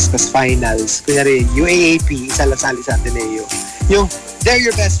teams, tas finals, kunyari UAAP, isalasali sa Ateneo, they're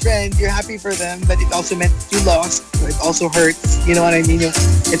your best friend, you're happy for them, but it also meant you lost, so it also hurts, you know what I mean?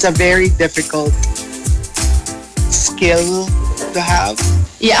 It's a very difficult skill to have.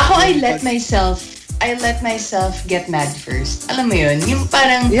 Yeah, ako I let myself get mad first. Alam mo yun? Yung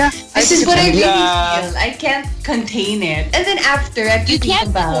parang, this is what I really feel. I can't contain it. And then after, I you think can't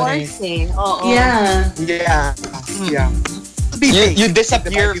about force it. Yeah. Yeah. You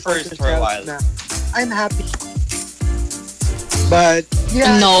disappear first for a while. I'm happy. But,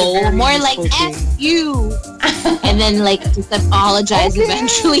 no, more like F you. And then just apologize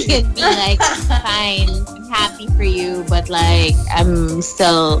eventually and be like, fine, I'm happy for you, but I'm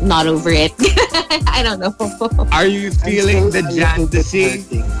still not over it. I don't know. Are you feeling the jantasy?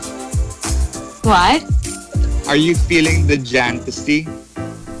 What? Are you feeling the jantasy?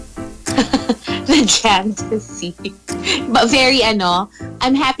 The jantasy. But very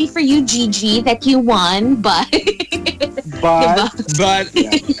I'm happy for you, Gigi, that you won, but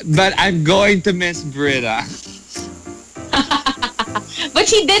but I'm going to miss Britta. But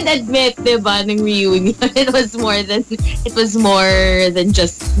she did admit, diba, ng reunion, it was more than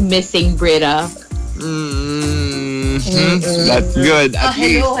just missing Britta. That's good.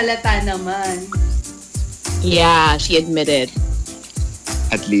 Hello, halata naman. Yeah, she admitted.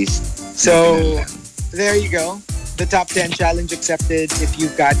 At least. So, there you go. The top 10 challenge accepted. If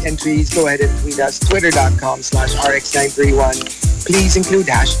you've got entries, go ahead and tweet us. Twitter.com/RX931. Please include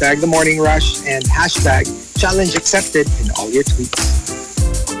hashtag The Morning Rush and hashtag challenge accepted in all your tweets.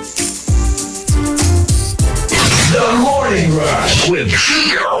 The Morning Rush with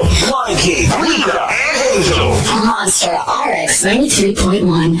Chico, Markki, Rica, and Hazel. Monster RX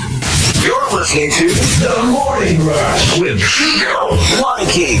 93.1. You're listening to The Morning Rush with Chico,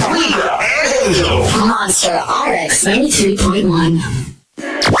 Markki, Rica, and Hazel. Monster RX 93.1.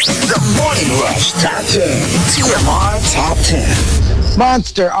 The Morning Rush Top 10. TMR Top 10.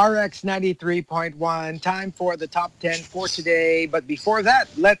 Monster RX 93.1. Time for the top 10 for today. But before that,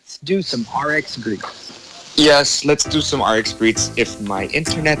 let's do some RX greets. Yes, let's do some RX greets if my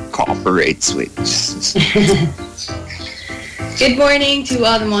internet cooperates. Wait. Good morning to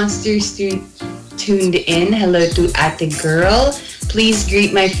all the monsters tuned in. Hello to Ate Girl. Please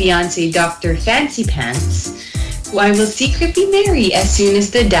greet my fiance, Dr. Fancy Pants, who I will secretly marry as soon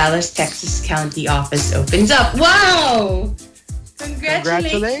as the Dallas, Texas County office opens up. Wow!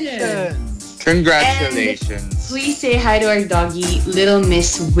 Congratulations! Congratulations. And please say hi to our doggy, Little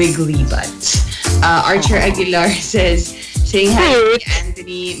Miss Wiggly Butt. Archer Aguilar says, saying hi to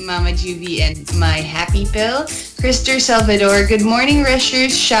Anthony, Mama Juvie, and my Happy Pill. Krister Salvador, good morning,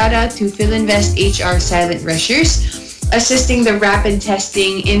 Rushers. Shout out to Philinvest HR Silent Rushers, assisting the rapid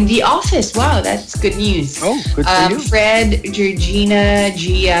testing in the office. Wow, that's good news. Oh, good for you. Fred, Georgina,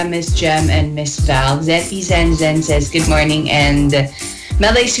 Gia, Miss Jem, and Miss Val. Zeti Zen Zen says good morning, and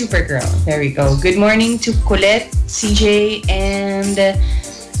Melee Supergirl. There we go. Good morning to Colette, CJ, and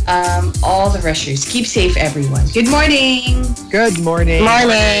all the rushers. Keep safe, everyone. Good morning. Good morning.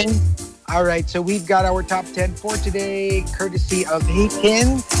 Morning. All right, so we've got our top 10 for today, courtesy of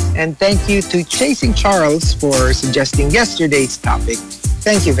Haykin. And thank you to Chasing Charles for suggesting yesterday's topic.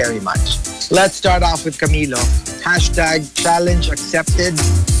 Thank you very much. Let's start off with Camilo. Hashtag challenge accepted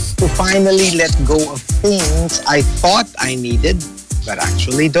to finally let go of things I thought I needed, but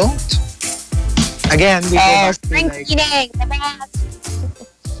actually don't. Again, we go back to Spring like, cleaning.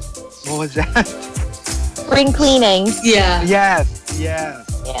 what was that? Spring cleaning. Yeah. Yes. Yeah.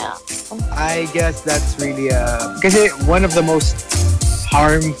 I guess that's really because one of the most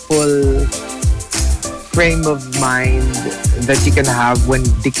harmful frame of mind that you can have when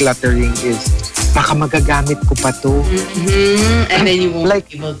decluttering is baka magagamit ko pa to. Mm-hmm. And then you won't like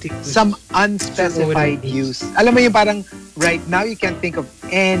be able to some unspecified use. Alam mo yung parang right now you can't think of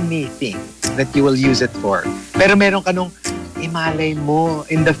anything that you will use it for. Pero meron ka nung imalay mo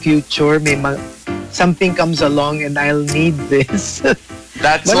in the future may something comes along and I'll need this.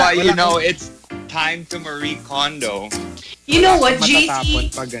 That's why, you know, it's time to Marie Kondo. You know what,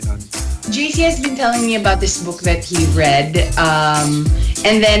 Matatapon pag ganon. JC has been telling me about this book that he read.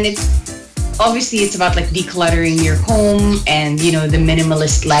 And then it's about like decluttering your home and, you know, the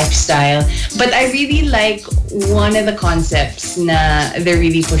minimalist lifestyle. But I really like one of the concepts na they're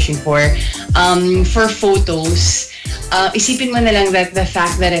really pushing for photos. Isipin mo na lang that the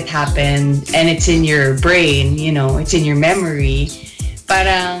fact that it happened and it's in your brain, you know, it's in your memory,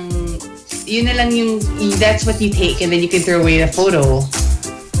 parang yun na lang that's what you take and then you can throw away the photo.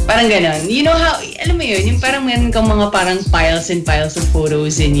 Parang ganon. You know how, alam mo yun, yung parang meron kang mga parang piles and piles of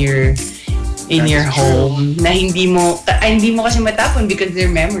photos in your home na hindi mo kasi matapon because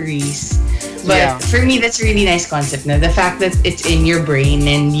they're memories. But for me, that's a really nice concept. No? The fact that it's in your brain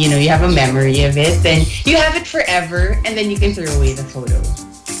and, you know, you have a memory of it, then you have it forever and then you can throw away the photo.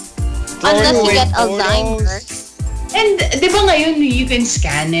 Unless you get Alzheimer's. And di ba ngayon, you can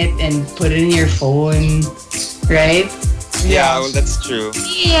scan it and put it in your phone, right? Yeah, well, that's true.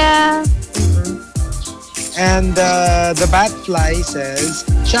 Yeah. And the Batfly says,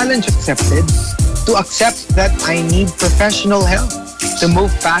 challenge accepted to accept that I need professional help to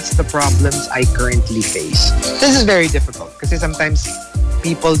move past the problems I currently face. This is very difficult because sometimes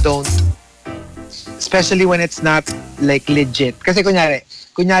people don't, especially when it's not like legit. Kasi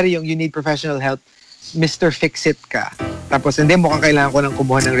kunyari yung you need professional help, Mr. Fix-It ka. Tapos hindi mo kailangan ko ng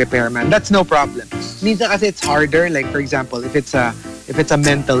kumuha ng repairman. That's no problem. Minsan kasi it's harder. Like for example, if it's a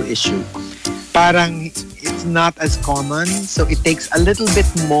mental issue, parang it's not as common. So it takes a little bit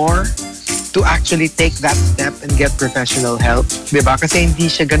more to actually take that step and get professional help, 'di ba? Kasi hindi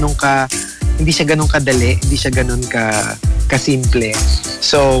siya ganun kadali, hindi siya ganun ka simple.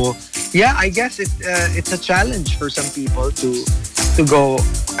 So, yeah, I guess it's a challenge for some people to go,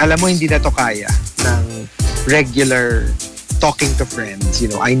 alam mo hindi na to kaya ng regular talking to friends,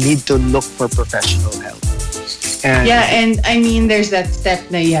 you know, I need to look for professional help. And yeah, and I mean there's that step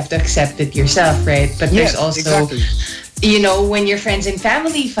na you have to accept it yourself, right? But there's also exactly. You know, when your friends and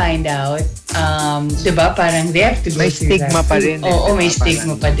family find out, diba, parang they have to go may through stigma that. pa rin. Oo, may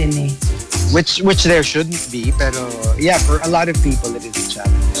stigma pa din eh. Which there shouldn't be, pero yeah, for a lot of people, it is a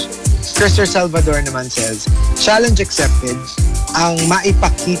challenge. Krister Salvador naman says, challenge accepted, ang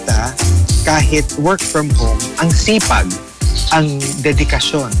maipakita kahit work from home, ang sipag, ang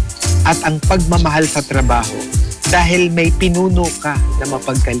dedikasyon, at ang pagmamahal sa trabaho dahil may pinuno ka na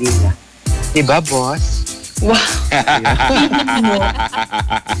mapagkalinga. Diba, boss? Wow.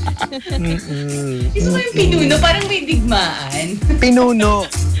 Gusto mo yung pinuno? Parang may digmaan. Pinuno.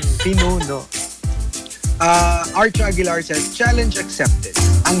 Archo Aguilar says, challenge accepted.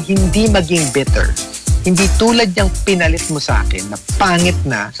 Ang hindi maging bitter. Hindi tulad yung pinalit mo sa akin na pangit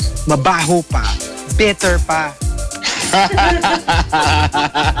na, mabaho pa, bitter pa.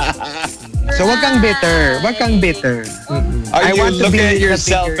 So wag kang bitter. Wag kang bitter. Are I you want to looking be at the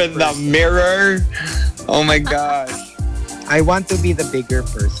yourself bigger in the person. mirror? Oh my gosh. I want to be the bigger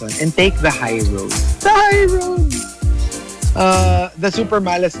person and take the high road. The high road! The Super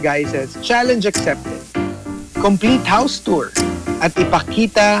Malas guy says, challenge accepted. Complete house tour at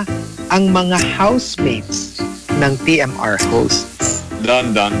ipakita ang mga housemates ng TMR hosts.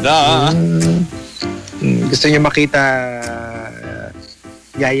 Dun dun dun. Gusto niyo makita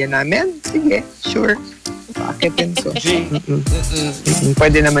yaya namin? Sige, sure. Paakitin ko.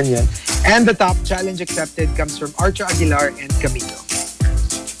 Pwede naman yan. And the top challenge accepted comes from Archo Aguilar and Camilo.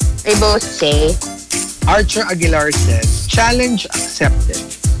 They both say, Archo Aguilar says, challenge accepted.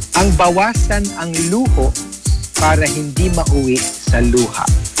 Ang bawasan ang luho para hindi mauwi sa luha.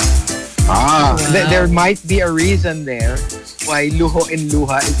 There might be a reason there why luho and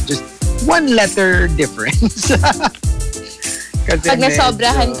luha is just one letter difference. Kasi pag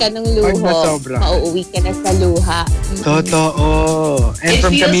nasobrahan ka ng luho, mauuwi ka na sa luha. Totoo. And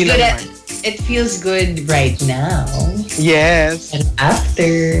from Camilo naman. It feels good right now. Yes. And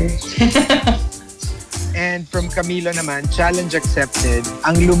after. And from Camilo naman, challenge accepted.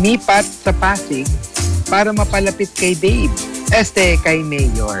 Ang lumipat sa Pasig para mapalapit kay Dave. Kay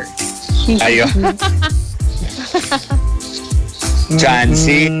Mayor. Ayun.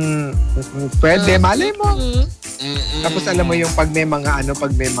 Chancy. Pwede, malay mo. Tapos alam mo yung pag may mga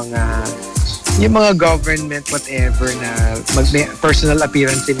yung mga government whatever na personal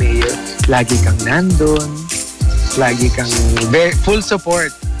appearance si Mayor, lagi kang nandun, lagi kang full support.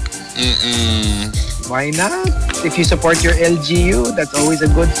 Why not? If you support your LGU, that's always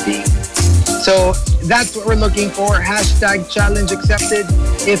a good thing. So that's what we're looking for. Hashtag challenge accepted.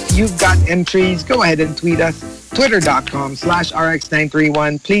 If you've got entries, go ahead and tweet us.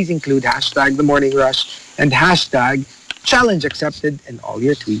 Twitter.com/RX931. Please include hashtag The Morning Rush and hashtag challenge accepted in all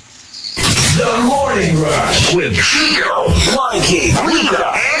your tweets. The Morning Rush with Chico, Markki,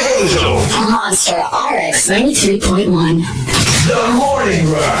 Rica, and Hazel. Monster RX 93.1. The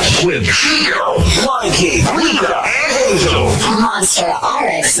Morning Rush with Chico, Markki, Rica, and Hazel. Monster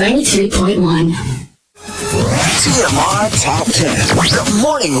RX 93.1. TMR Top 10. The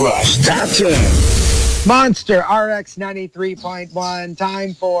Morning Rush Top 10. Monster RX 93.1.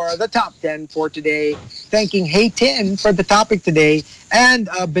 Time for the top 10 for today. Thanking Hey Tin for the topic today. And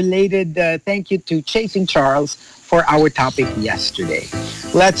a belated thank you to Chasing Charles for our topic yesterday.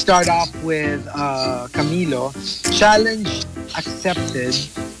 Let's start off with Camilo. Challenge accepted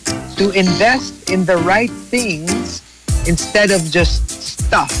to invest in the right things instead of just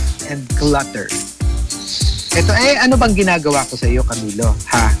stuff and clutter. Ito, ano bang ginagawa ko sa iyo, Camilo?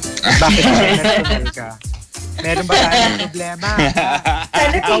 Ha? Bakit emotional ka? Meron ba tayong problema?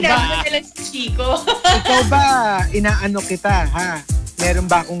 Sana tinama na lang si Chico. Ikaw ba, inaano kita, ha? Meron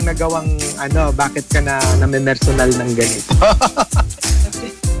ba akong nagawang, bakit ka na name-personal ng ganito?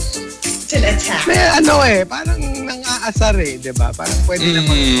 Parang nang-aasar di ba? Parang pwede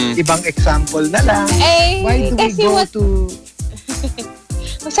naman ibang example na lang. Why do we go to...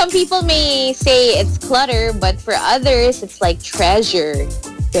 Some people may say it's clutter, but for others, it's like treasure.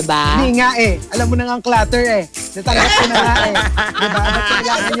 Diba? Hindi nga Alam mo na nga ang clutter Natanggap ko na nga Diba? Ba't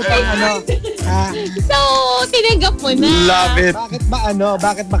kailangan nyo pang So, tinanggap mo na. Love it.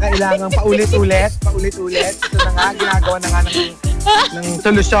 Bakit ba kailangan paulit-ulit? Paulit-ulit? Ito na nga, ginagawa na nga ng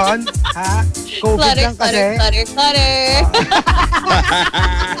solusyon. Ha? COVID Clutter, lang kasi. Clutter.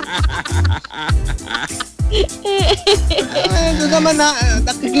 Ito naman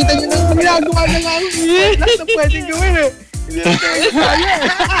nakikita nyo na ginagawa na nga. Lahat na pwedeng gawin Hindi na tayo kaya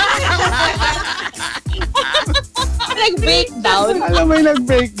Nag-breakdown. Alam mo yung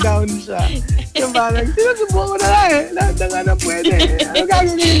nag-breakdown siya. Yung parang, sinusubukan ko na lang Lahat na nga na pwede Ano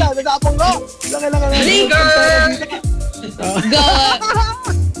gagawin nila? Natapong ko. Kailangan na Go!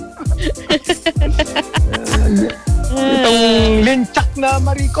 Itong linchak na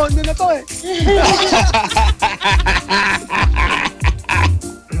Marie Kondo na to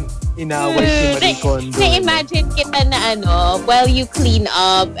Inaway si Marie Kondo. Na-imagine kita na while you clean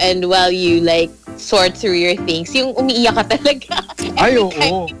up and while you like sort through your things, yung umiiyak ka talaga. Ay,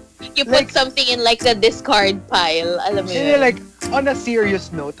 oo. You put something in like the discard pile. Alam mo yun? Like, on a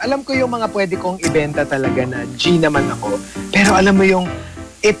serious note, alam ko yung mga pwede kong ibenta talaga na G naman ako. Pero alam mo yung,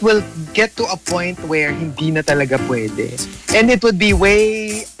 it will get to a point where hindi na talaga pwede. And it would be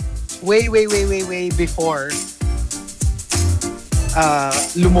way before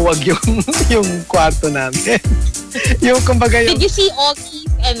lumuwag yung kwarto namin. Yung kumbaga yung... Did you see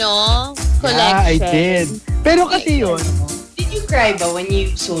Oki's collection? Yeah, I did. Pero kasi yun... Did you cry ba when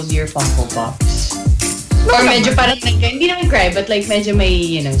you sold your Funko Pops? Or medyo parang, hindi naman cry, but like medyo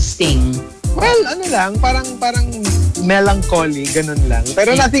may, sting? Well, ano lang, parang melancholy, ganun lang.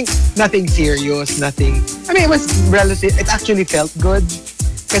 Pero nothing serious, nothing... I mean, it was relative, it actually felt good.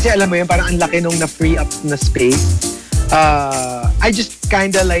 Kasi alam mo yun, parang ang laki nung na-free up na space. I just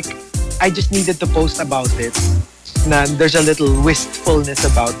needed to post about it. Na there's a little wistfulness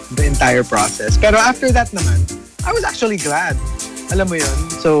about the entire process. Pero after that naman, I was actually glad. Alam mo yun?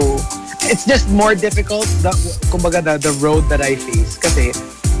 So, it's just more difficult, the road that I face. Kasi,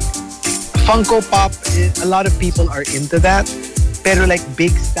 Funko Pop, a lot of people are into that. Pero like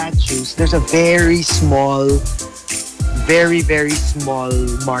big statues, there's a very, very small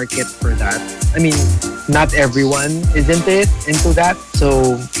market for that. I mean, not everyone is into that.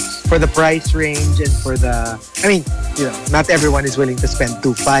 So, for the price range and for the... I mean, not everyone is willing to spend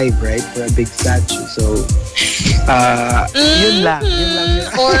 2.5, right? For a big statue. So, yun lang.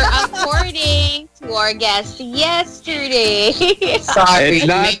 Or according to our guest yesterday. Sorry. It's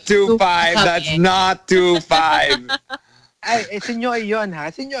not 2.5. That's not 2.5. Ay, sinyo yun ha.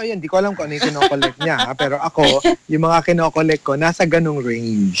 Sinyo yun. Di ko alam kung ano yung kinokollect niya ha. Pero ako, yung mga kinokollect ko, nasa ganung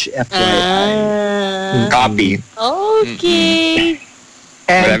range. FYI. Copy. Okay.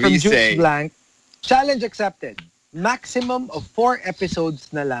 And Whatever from you Juice say. Blank, challenge accepted. Maximum of 4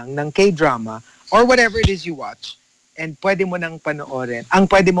 episodes na lang ng K-drama or whatever it is you watch. And pwede mo nang panoorin. Ang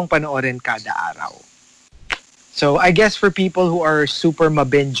pwede mong panoorin kada araw. So I guess for people who are super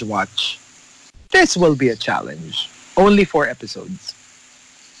ma-binge watch, this will be a challenge. Only 4 episodes.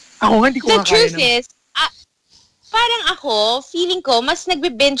 Ako nga, hindi ko The truth is, parang ako, feeling ko, mas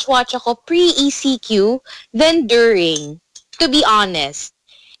nagbe-binge watch ako pre-ECQ than during, to be honest.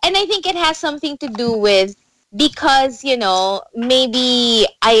 And I think it has something to do with, because, maybe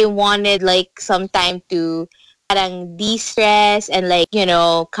I wanted like some time to parang de-stress and like,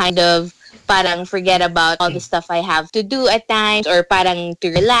 kind of parang forget about all the stuff I have to do at times or parang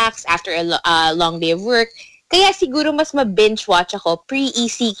to relax after a long day of work. Kaya siguro mas ma-binge watch ako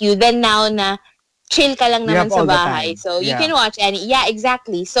pre-ECQ than now na chill ka lang naman sa bahay. So you can watch any. Yeah,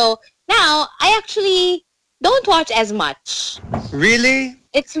 exactly. So now I actually don't watch as much. Really?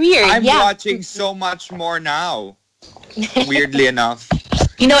 It's weird. I'm yeah. watching so much more now. Weirdly enough.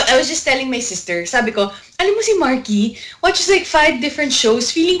 I was just telling my sister, sabi ko, alam mo si Markki, watches like 5 different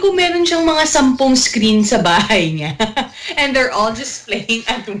shows. Feeling ko meron siyang mga 10 screen sa bahay niya. And they're all just playing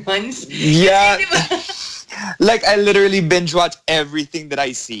at once. Yeah. Like I literally binge watch everything that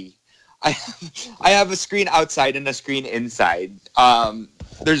I see. I have a screen outside and a screen inside.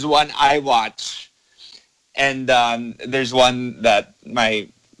 There's one I watch, and there's one that my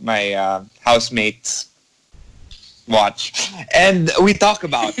housemates watch, and we talk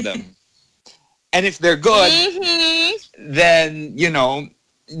about them. And if they're good, then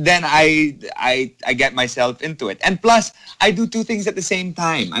then I get myself into it. And plus, I do 2 things at the same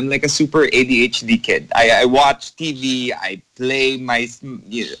time. I'm like a super ADHD kid. I watch TV. I play my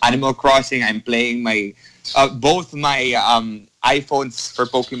Animal Crossing. I'm playing my both my iPhones for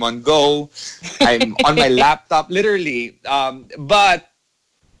Pokemon Go. I'm on my laptop, literally. But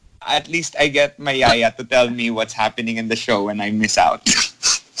at least I get my yaya to tell me what's happening in the show and I miss out.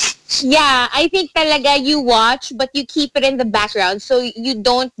 Yeah, I think talaga you watch, but you keep it in the background so you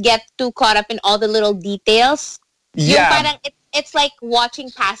don't get too caught up in all the little details. Yeah. Yung parang it's like watching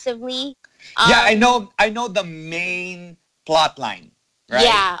passively. Yeah, I know the main plot line, right?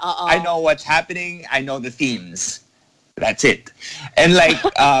 Yeah, I know what's happening. I know the themes. That's it. And like,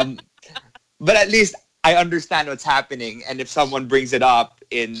 but at least I understand what's happening. And if someone brings it up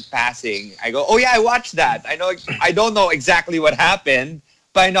in passing, I go, oh yeah, I watched that. I don't know exactly what happened,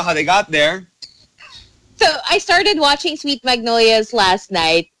 but I know how they got there. So I started watching Sweet Magnolias last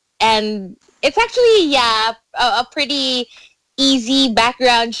night, and it's actually a pretty easy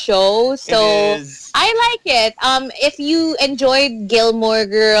background show. So I like it. If you enjoyed Gilmore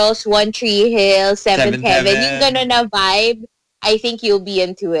Girls, One Tree Hill, Seventh Heaven, yung gonna na vibe, I think you'll be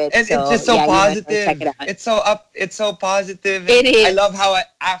into it. And so, it's just so positive. Check it out. It's so positive. It is. I love how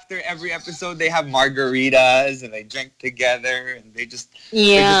after every episode they have margaritas and they drink together and they're just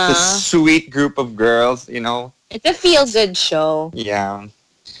a sweet group of girls, It's a feel-good show. Yeah.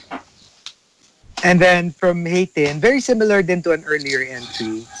 And then from Haytin, very similar din to an earlier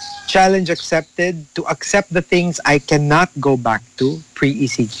entry. Challenge accepted to accept the things I cannot go back to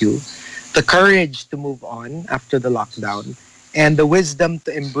pre-ECQ, the courage to move on after the lockdown, and the wisdom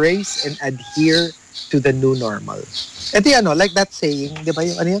to embrace and adhere to the new normal. Ito yan, no? Like that saying, di ba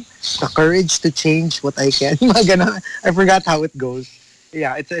yung ano yan? The courage to change what I can. Mga ganun. I forgot how it goes.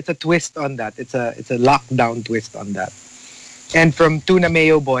 Yeah, it's a twist on that. It's a lockdown twist on that. And from Tuna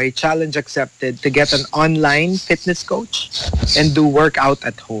Mayo Boy, challenge accepted to get an online fitness coach and do workout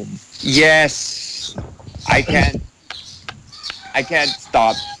at home. Yes. I can't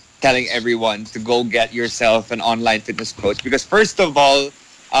stop telling everyone to go get yourself an online fitness coach because first of all,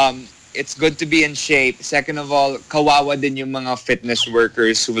 it's good to be in shape. Second of all, kawawa din yung mga fitness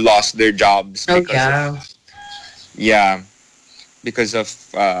workers who lost their jobs because of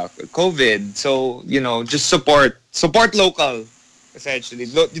COVID. So, just support local essentially.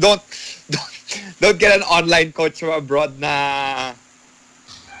 Don't get an online coach from abroad na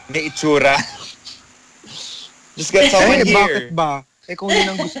may itsura. Just get someone here. Bakit ba? Kung yun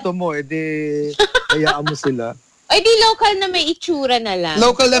ang gusto mo, edi hayaan mo sila. Ay, di local na may itsura na lang.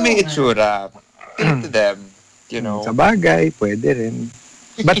 Local na may itsura. To them, Sa bagay, pwede rin.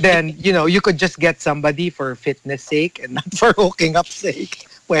 But then, you could just get somebody for fitness sake and not for hooking up sake.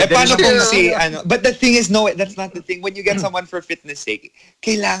 Pwede paano rin kung naman. But the thing is, no, that's not the thing. When you get someone for fitness sake,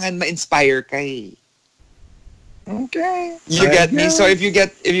 kailangan ma-inspire ka eh. Okay. You get me? So if you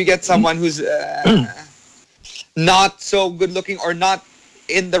get someone who's not so good looking or not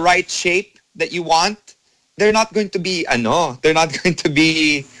in the right shape that you want, they're not going to be you're not going to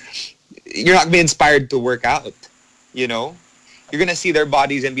be inspired to work out, You're going to see their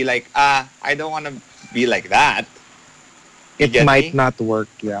bodies and be like, I don't want to be like that. It might not work,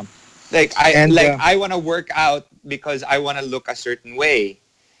 yeah. Like I want to work out because I want to look a certain way.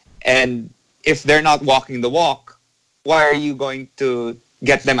 And if they're not walking the walk, why are you going to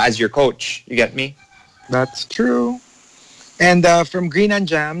get them as your coach? You get me? That's true. And from Green and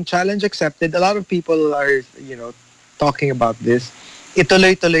Jam, challenge accepted. A lot of people are, talking about this.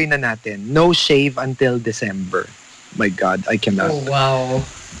 Ituloy-tuloy na natin. No shave until December. My God, I cannot. Oh, wow.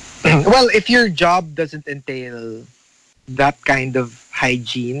 Well, if your job doesn't entail that kind of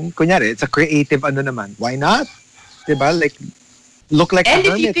hygiene, kunyari, it's a creative naman. Why not? Diba? Like, look like a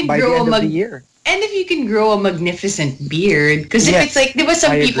hermit by the end of the year. And if you can grow a magnificent beard, because if it's like, there were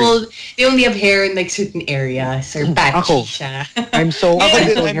some I people, agree. they only have hair in like certain areas or patchy siya. I'm so I'm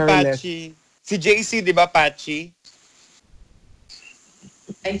hairless. patchy. Si JC, di ba patchy?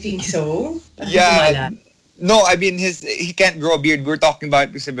 I think so. Yeah. No, I mean he can't grow a beard. We were talking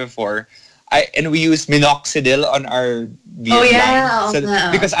about this before. And we use minoxidil on our beard line. So,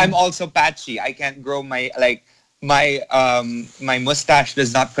 because I'm also patchy. I can't grow my mustache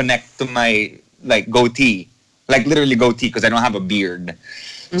does not connect to my goatee. Like literally goatee because I don't have a beard.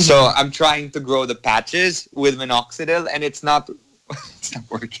 Mm-hmm. So I'm trying to grow the patches with minoxidil and it's not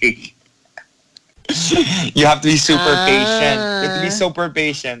working. You have to be super patient. You have to be super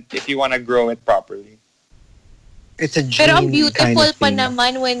patient if you want to grow it properly. It's a gene Pero ang beautiful kind of pa thing.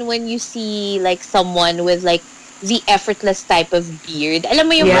 naman when you see like someone with like the effortless type of beard. Alam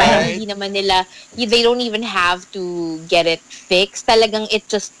mo yung parang hindi naman nila, they don't even have to get it fixed. Talagang it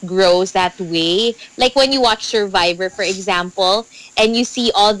just grows that way. Like when you watch Survivor, for example, and you see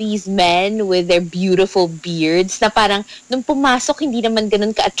all these men with their beautiful beards na parang nung pumasok hindi naman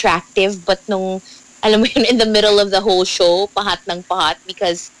ganun ka-attractive but nung, alam mo yun, in the middle of the whole show, pahat ng pahat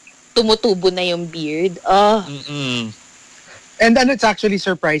because tumutubo na yung beard. Oh. And then it's actually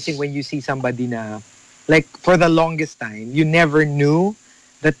surprising when you see somebody na, like, for the longest time, you never knew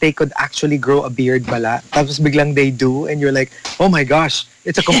that they could actually grow a beard pala. Tapos biglang they do, and you're like, oh my gosh,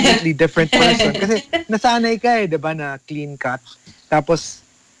 it's a completely different person. Kasi nasanay ka di ba, na clean cut. Tapos,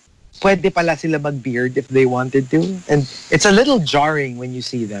 pwede pala sila mag-beard if they wanted to. And it's a little jarring when you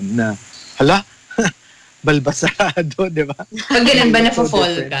see them na, hala, balbasado, di ba? Pag ganun ba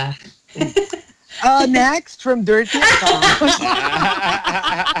na-follow ka? Next, from Dirty Account.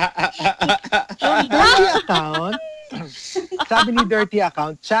 From Dirty Account, sabi ni Dirty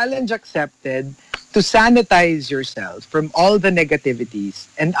Account, challenge accepted to sanitize yourself from all the negativities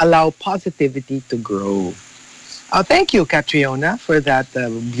and allow positivity to grow. Thank you, Catriona, for that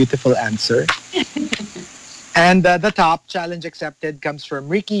beautiful answer. And the top challenge accepted comes from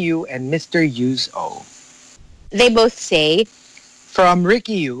Ricky U and Mr. Use O. They both say, from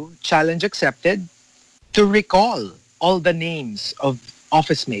Ricky U, challenge accepted, to recall all the names of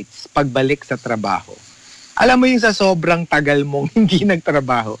office mates pagbalik sa trabaho. Alam mo yung sa sobrang tagal mong hindi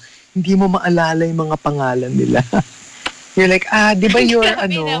nagtrabaho, hindi mo maalala yung mga pangalan nila. You're like, di ba you're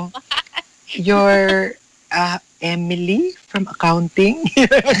You're Emily from accounting.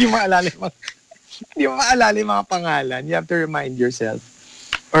 Hindi mo maalala yung mga, hindi mo maalala yung mga pangalan. You have to remind yourself.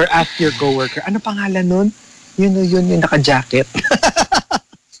 Or ask your coworker, ano pangalan nun? Yun, yung naka-jacket.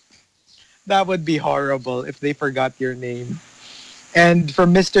 That would be horrible if they forgot your name. And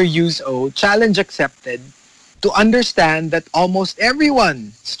from Mr. Yuzo, challenge accepted to understand that almost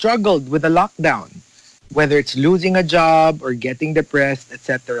everyone struggled with the lockdown, whether it's losing a job or getting depressed,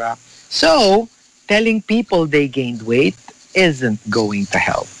 etc. So, telling people they gained weight isn't going to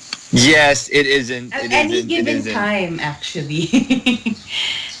help. Yes, it isn't. At It any isn't. It given isn't. time, actually.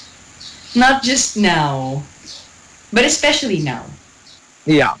 Not just now, but especially now.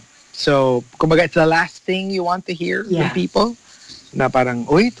 Yeah. So, kumbaga, it's the last thing you want to hear Yeah. from people. Na parang,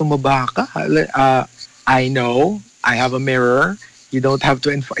 uy, tumaba ka. I know. I have a mirror. You don't have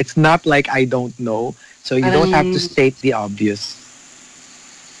to it's not like I don't know. So, you don't have to state the obvious.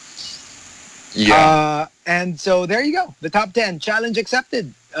 Yeah. And so, there you go. The top 10. Challenge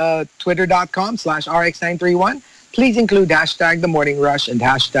accepted. Twitter.com/RX931. Please include hashtag The Morning Rush and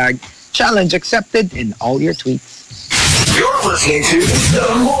hashtag Challenge Accepted in all your tweets. You're listening to The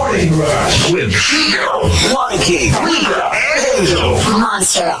Morning Rush with Chico, Markki, Rica, and Hazel.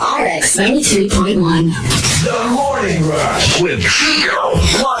 Monster RX 93.1. The Morning Rush with Chico,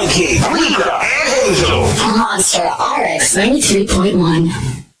 Markki, Rica, and Hazel. Monster RX 93.1.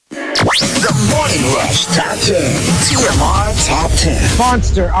 The Morning Rush Top 10. TMR Top 10.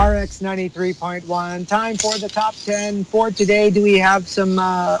 Monster RX 93.1. Time for the top 10 for today. Do we have some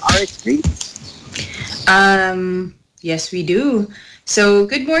RX tweets? Yes, we do. So,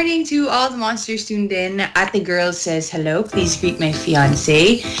 good morning to all the monsters tuned in. Ate Girl says hello. Please greet my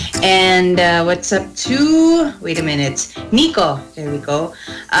fiance. And what's up to... Wait a minute. Nico. There we go.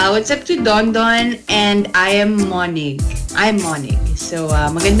 What's up to Don Don? And I am Monig. I'm Monig. So,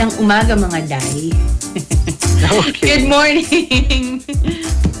 magandang umaga mga day. Okay. Good morning.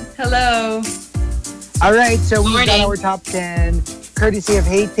 Hello. All right, so we've got Morning. our top 10 courtesy of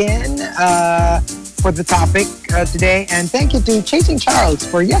Hayten for the topic today. And thank you to Chasing Charles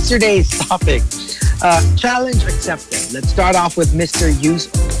for yesterday's topic. Challenge accepted. Let's start off with Mr. Yuzo.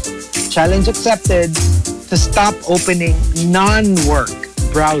 Challenge accepted to stop opening non-work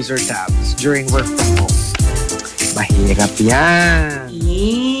browser tabs during work from home. Mahirap yan.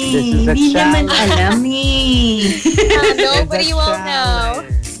 This is a Hindi naman challenge. alam eh. Nobody It's a will know. challenge.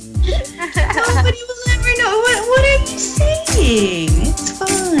 Nobody will ever know. What are you saying? It's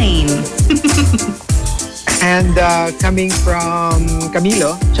fine. And coming from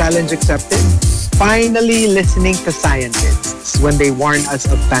Camilo, challenge accepted. Finally listening to scientists when they warn us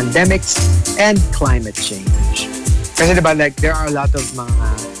of pandemics and climate change. Kasi diba, like there are a lot of mga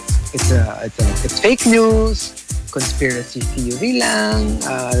it's fake news, conspiracy theory lang.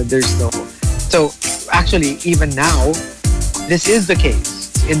 There's no. So actually, even now, this is the case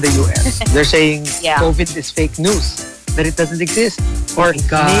in the US. They're saying Yeah. COVID is fake news, that it doesn't exist. Or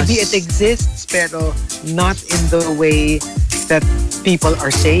gosh. maybe it exists, pero not in the way that people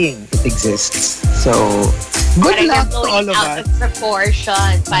are saying it exists. So, good Parang luck to blowing all of out us. of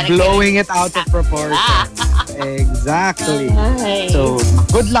proportion. Parang Blowing it out of proportion. Exactly. Ay. So,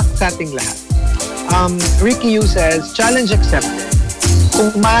 good luck sa ating lahat. Ricky Yu says, challenge accepted.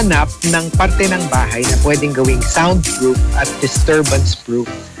 Humanap ng parte ng bahay na pwedeng gawing soundproof at disturbance-proof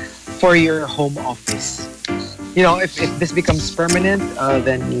for your home office. You know, if this becomes permanent,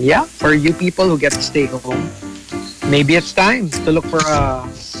 then yeah, for you people who get to stay home, maybe it's time to look for a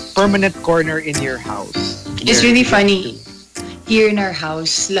permanent corner in your house. It's where really you get funny. Here in our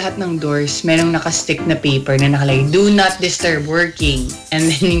house, lahat ng doors, merong nakastick na paper na nakalagay, do not disturb working.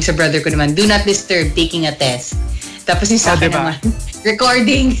 And then yung sa brother ko naman, do not disturb taking a test. Tapos yung sa akin diba? naman,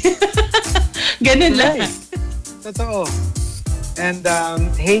 recording. Ganun lang. Right. Totoo. And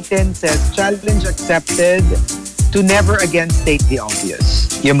Hayten says, challenge accepted to never again state the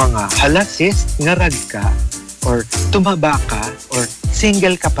obvious. Yung mga, hala sis, ngarag ka, or tumaba ka, or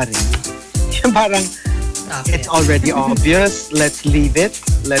single ka pa rin. Yung parang, it's already obvious. Let's leave it.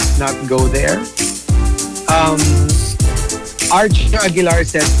 Let's not go there. Archer Aguilar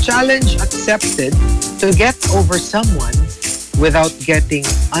says, challenge accepted to get over someone without getting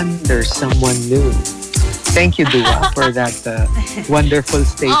under someone new. Thank you, Dua, for that wonderful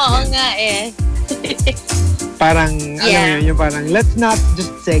statement. Oo nga eh. Parang, Yeah. alam mo yun, yung parang, let's not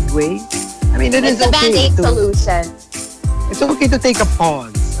just segue. I mean, it is It's a okay band-aid to, solution. it's okay to take a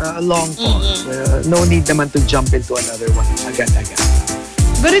pause, a long pause. No need naman to jump into another one agad-agad.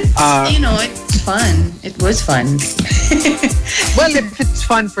 But it's, it's fun. It was fun. Well, if it's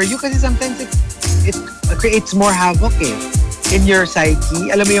fun for you, kasi sometimes it creates more havoc in your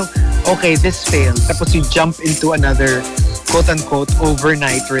psyche. Alam mo yung, okay, this failed. Tapos you jump into another quote-unquote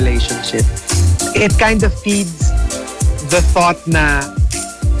overnight relationship. It kind of feeds the thought na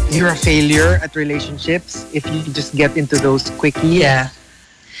you're a failure at relationships if you just get into those quickies. Yeah.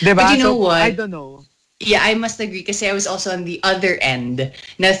 Diba? But you know So, what? I don't know. Yeah, I must agree because I was also on the other end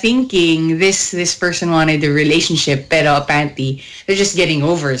now thinking this person wanted a relationship pero apparently they're just getting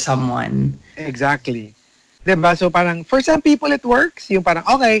over someone. Exactly. Diba? So parang, for some people it works. Yung parang,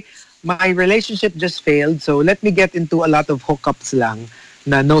 okay, my relationship just failed, so let me get into a lot of hookups lang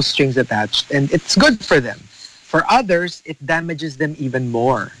na no strings attached. And it's good for them. For others, it damages them even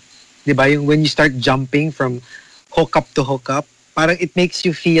more. Diba? Yung when you start jumping from hookup to hookup, parang it makes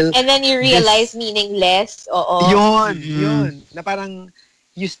you feel And then you realize meaningless. Oo. yun. Na parang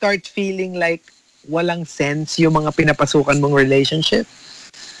you start feeling like walang sense yung mga pinapasukan mong relationship.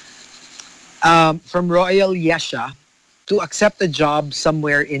 From Royal Yesha, to accept a job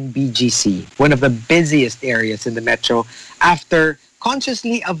somewhere in BGC, one of the busiest areas in the metro, after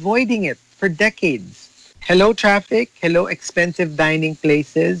consciously avoiding it for decades. Hello traffic, hello expensive dining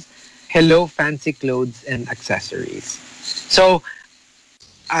places, hello fancy clothes and accessories. So,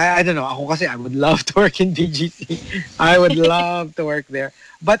 I don't know. Ako kasi I would love to work in BGC. I would love to work there.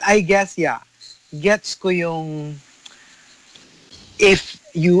 But I guess, yeah, gets ko yung if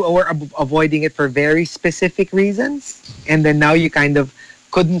you were avoiding it for very specific reasons and then now you kind of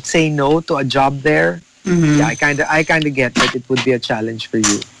couldn't say no to a job there. Yeah, I kind of get that it would be a challenge for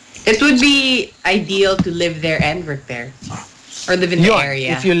you. It would be ideal to live there and work there or live in the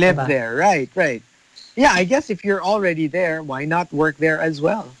area. If you live diba? there, right. Yeah, I guess if you're already there, why not work there as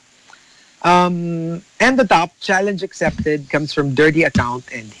well? And the top challenge accepted comes from Dirty Account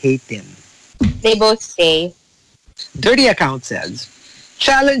and Haytin. They both say. Dirty Account says,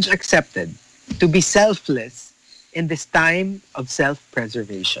 challenge accepted to be selfless in this time of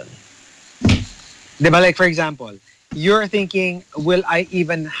self-preservation. Diba? Like, for example, you're thinking, will I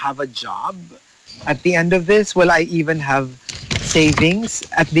even have a job at the end of this? Will I even have savings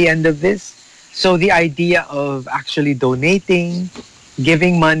at the end of this? So the idea of actually donating,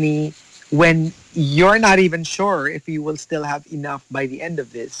 giving money, when you're not even sure if you will still have enough by the end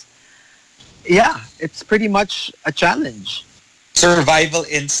of this, yeah, it's pretty much a challenge. Survival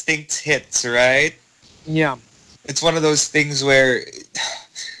instincts hits, right? Yeah. It's one of those things where,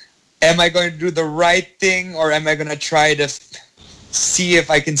 am I going to do the right thing or am I going to try to see if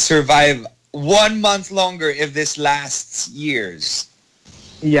I can survive 1 month longer if this lasts years?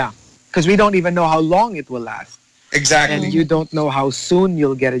 Yeah. Because we don't even know how long it will last. Exactly. And you don't know how soon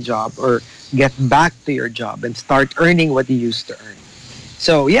you'll get a job or get back to your job and start earning what you used to earn.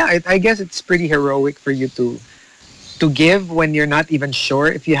 So yeah, I guess it's pretty heroic for you to give when you're not even sure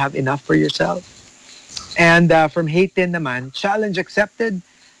if you have enough for yourself. And from Haytin naman, challenge accepted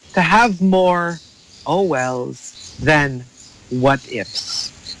to have more oh wells than what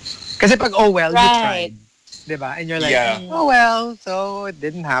ifs. Kasi pag oh well, you tried. Diba? And you're like, oh well, so it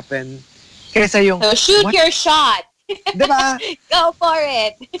didn't happen. Kesa yung, so shoot your shot. Diba? Go for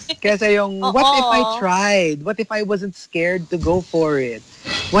it. Kesa yung, what if I tried? What if I wasn't scared to go for it?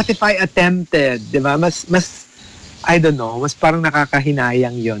 What if I attempted? Diba? Mas, I don't know, mas parang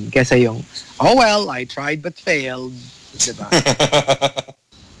nakakahinayang yun. Kesa yung, oh well, I tried but failed. Diba?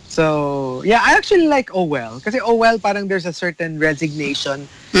 So, yeah, I actually like oh well. Kasi oh well, parang there's a certain resignation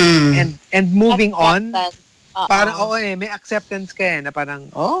and moving on. Parang, may acceptance ka na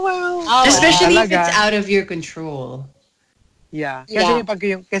parang, oh well. Especially if it's out of your control. Yeah. Kasi pag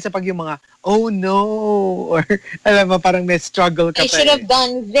yung mga, oh no, or alam mo, parang may struggle ka I should have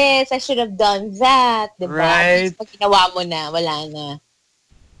done this, I should have done that. Diba? Right. Pag ginawa mo na, wala na.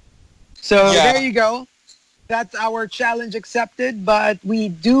 So, there you go. That's our challenge accepted, but we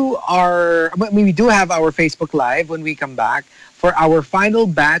do have our Facebook Live when we come back for our final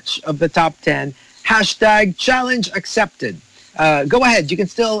batch of the top 10. Hashtag challenge accepted. Go ahead. You can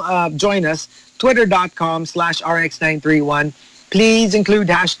still join us. Twitter.com/RX931. Please include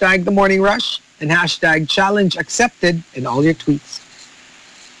hashtag The Morning Rush and hashtag challenge accepted in all your tweets.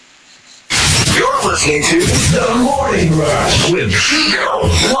 You're listening to The Morning Rush with Chico,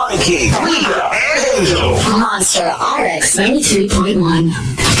 Markki, Rica, and Hazel. Monster RX 92.1.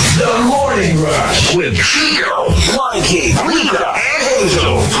 The Morning Rush with Chico, Markki, Rica, and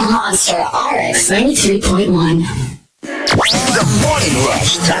Hazel. Monster RX 92.1. The Morning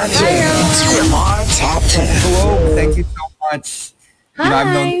Rush Top 10. TMR Top 10. Hello, thank you so much. Hi,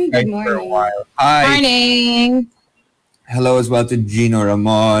 I've known you guys good morning. for a while. Hi. Morning. Hello as well to Gino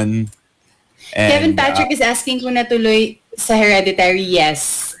Ramon. And, Kevin Patrick is asking kung natuloy sa Hereditary.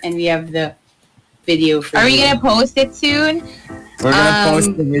 Yes. And we have the video for Are we you. gonna post it soon? We're gonna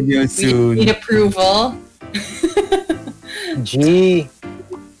post the video soon. We need approval. G.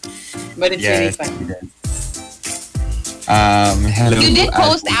 But it's really fun. Hello. You did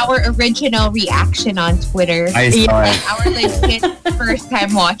post our original reaction on Twitter. I saw it. Our legit first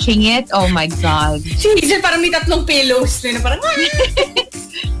time watching it. Oh my God. Si Hazel parang may tatlong pillows na parang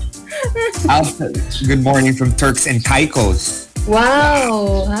Alpha, good morning from Turks and Caicos.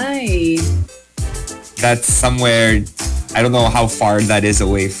 wow. Hi. That's somewhere, I don't know how far that is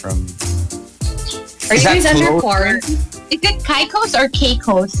away from. Are you guys under close? quarantine? Is it Caicos or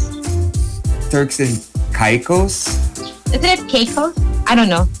Caicos? Turks and Caicos? Isn't it Caicos? I don't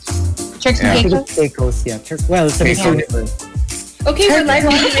know. Turks I and think Caicos? it's Caicos, yeah. Well, it's a Miss Universe. Okay, we're live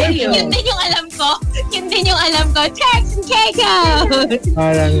on the radio. Yun din yung alam ko. Yun din yung alam ko. Turks and Caicos!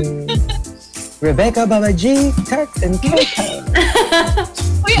 Parang Rebecca Babaji, Turks and Caicos.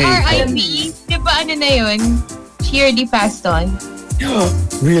 Uy, RIP. Di ba ano na yun? She already passed on.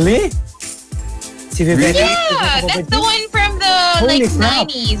 Really? Si Rebecca? Yeah, that's the one from the Holy like crap.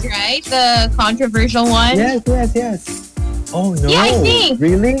 90s, right? The controversial one. Yes. Oh no. Yeah, I think.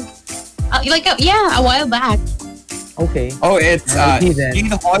 Really? A while back. Okay. Oh, it's RIP then.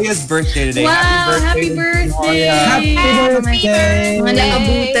 Gina Hoya's birthday today. Wow, happy Gina birthday. Hoya. Happy birthday! Mga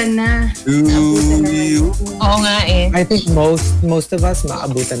naabutan na. To you. Oo nga eh. I think most of us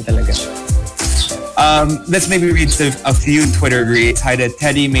maabutan talaga. Let's maybe read a few Twitter greets. Hi to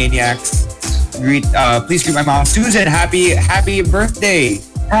Teddy Maniacs. Please greet my mom, Susan. Happy birthday.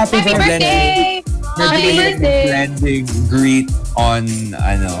 Happy birthday! Happy birthday. Blending greet on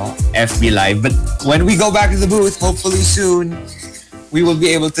FB Live. But when we go back to the booth, hopefully soon, we will be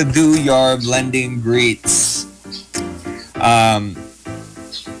able to do your blending greets.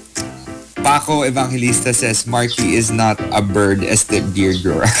 Paco Evangelista says Markki is not a bird, as the beard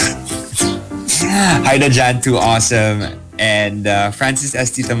grower. Hi to Jan 2 Awesome and Francis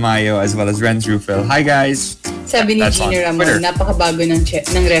Esti Tamayo as well as Renz Rufel. Hi guys. Sabi ni That's on Gina Twitter. Ramon, napakabago ng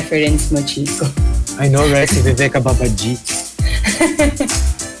reference mo, Chico. I know, right? Si Rebecca Babaji.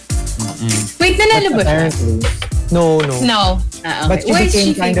 Wait, nanalo ba siya? Apparently. No. No. Okay. But she Why is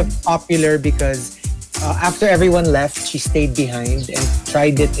became she kind of popular because after everyone left, she stayed behind and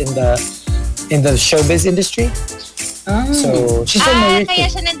tried it in the showbiz industry. So she's so Kaya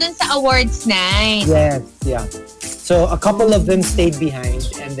Mauritius. siya nandun sa awards night. Yes, yeah. So a couple of them stayed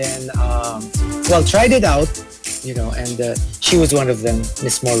behind and then, tried it out, and she was one of them,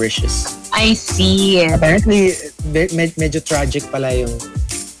 Miss Mauritius. I see. Apparently, medyo tragic pala yung,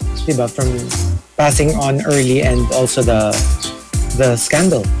 diba, from passing on early and also the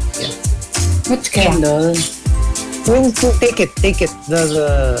scandal. Yeah. What scandal? When take it,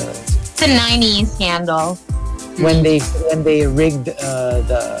 the It's a 90s scandal. when they rigged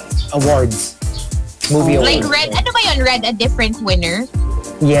the awards, movie awards. Like read a different winner?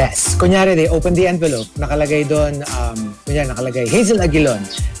 Yes. Kunyari, they opened the envelope. Nakalagay doon, nakalagay Hazel Aguilon.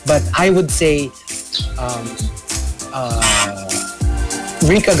 But I would say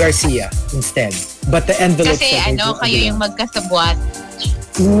Rica Garcia instead. But the envelope Kasi said Hazel kayo Aguilon. yung magkasabwat.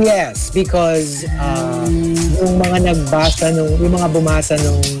 Yes, because yung mga bumasa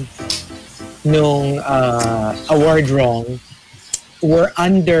nung award wrong were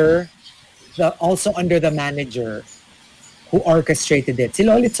also under the manager who orchestrated it, si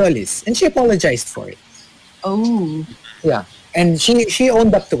Lolit Solis, and she apologized for it. Oh. Yeah, and she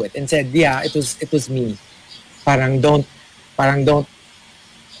owned up to it and said, "Yeah, it was me. Parang don't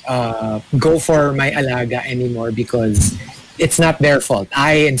go for my alaga anymore because it's not their fault.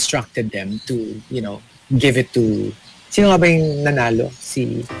 I instructed them to, give it to sino nga ba yung nanalo?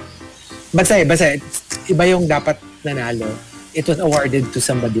 Basta iba yung dapat nanalo. It was awarded to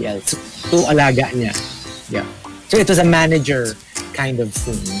somebody else, to alaga niya. Yeah. So it was a manager kind of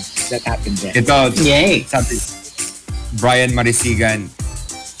thing that happened then. Ito, Yay. sabi, Brian Marisigan,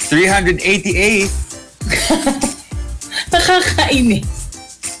 388. Nakakainis.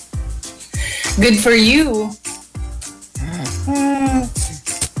 Good for you.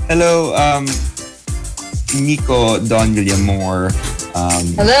 Hello, Nico Don Villamor.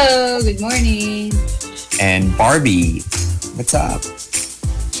 Hello, good morning. And Barbie. What's up?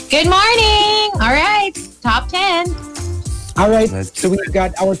 Good morning! All right, top 10. All right, so we've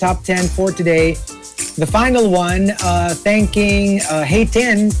got our top 10 for today. The final one, thanking Hey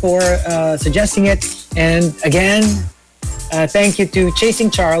Tin for suggesting it. And again, thank you to Chasing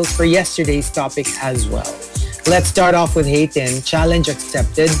Charles for yesterday's topic as well. Let's start off with Hey Tin. Challenge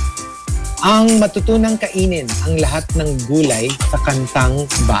accepted. Ang matutunang kainin ang lahat ng gulay sa kantang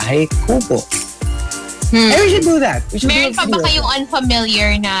Bahay Kubo. Hey, we should do that. Meron pa ba kayong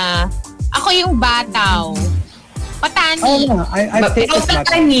unfamiliar na ako yung bataw? Patani. Oh no, I've tasted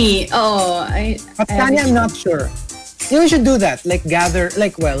Patani. Oh, Patani, I'm not sure. You should do that. Like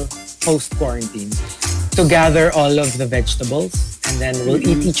post quarantine, to gather all of the vegetables, and then we'll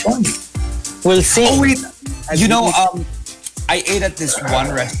eat each one. We'll see. Oh wait, I ate at this one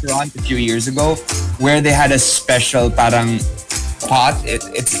restaurant a few years ago where they had a special parang pot.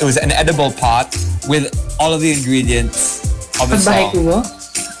 It was an edible pot with all of the ingredients of the song.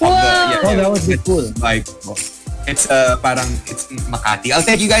 That would be cool. Like, it's it's in Makati. I'll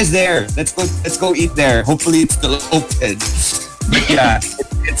take you guys there. Let's go eat there. Hopefully it's still open. But yeah,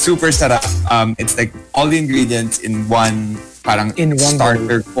 it's super sarap. It's like all the ingredients in one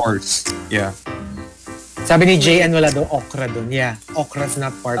starter course. Yeah. Sabi ni JN wala daw okra dun. Yeah, okra's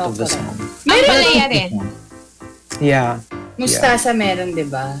not part of the song. Ang palaya rin. Yeah. Mustasa meron, di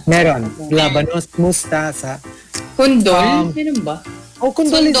ba? Meron. Labanos, mustasa. Kundol? Meron ba? Oh,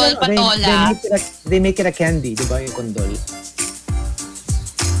 kundol is patola. They make it a candy, di ba, yung kundol?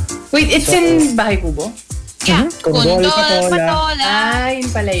 Wait, it's in Bahay Kubo? Yeah. Kundol, patola. Ah, yun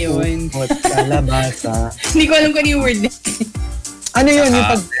pala yun. Kalabasa. Hindi ko alam kung ano yung word. Ano yun? Yung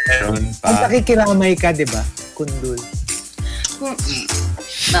pag nakikiramay ka, di ba? Kundul.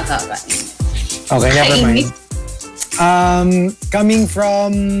 Nakakain. Okay, never mind. Coming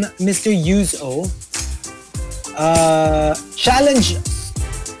from Mr. Yuzo, challenge.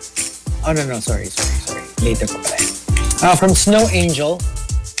 Oh no, sorry. Later pa pala yan. From Snow Angel,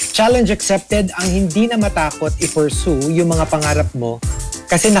 challenge accepted ang hindi na matakot i-pursue yung mga pangarap mo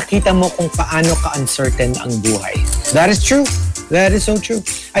kasi nakita mo kung paano ka-uncertain ang buhay. That is true. That is so true.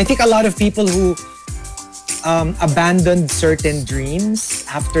 I think a lot of people who abandoned certain dreams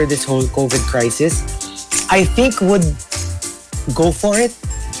after this whole COVID crisis, I think would go for it.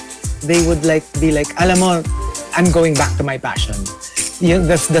 They would be like, alam mo, I'm going back to my passion.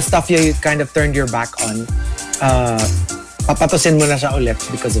 The stuff you kind of turned your back on, papatusin mo na siya ulit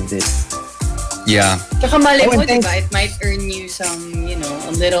because of this. Yeah. Tsaka malay mo, diba? It might earn you some,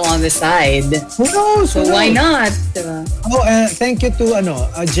 a little on the side. Who knows? So why not? Diba? Oh, thank you to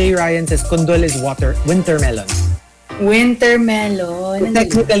Jay Ryan says kundol is winter melon. Winter melon. So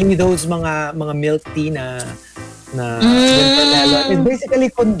technically, those mga milk tea na winter melon is basically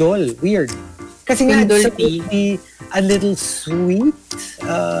kundol. Weird. Kasi nga it's supposed to be a little sweet.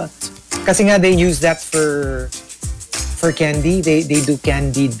 Kasi nga they use that for candy. They do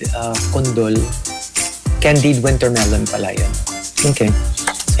candied kundol. Candied winter melon pala yun. Okay.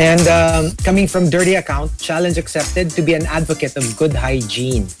 And coming from Dirty Account, challenge accepted to be an advocate of good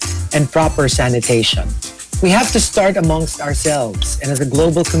hygiene and proper sanitation. We have to start amongst ourselves. And as a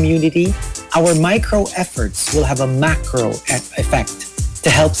global community, our micro efforts will have a macro effect to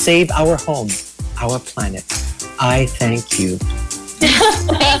help save our home, our planet. I thank you.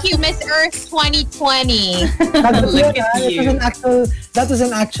 Thank you, Miss Earth 2020. Look at you. That was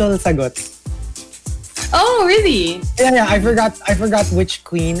an actual sagot. Oh, really? Yeah. I forgot which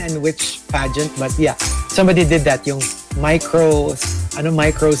queen and which pageant, but yeah, somebody did that. Yung micro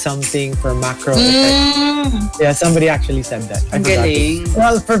something for macro effect. Yeah, somebody actually said that. I forgot it.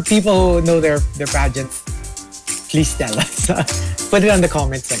 Well, for people who know their pageants, please tell us. Put it on the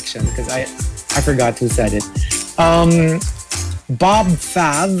comment section because I forgot who said it. Bob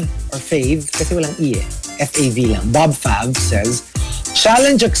Fav, or Fave, kasi walang E eh. F-A-V lang. Bob Fav says,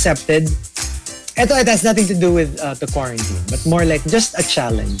 challenge accepted. Ito, it has nothing to do with the quarantine, but more like just a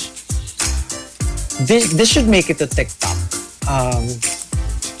challenge. This should make it to TikTok.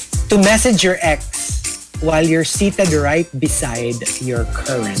 To message your ex while you're seated right beside your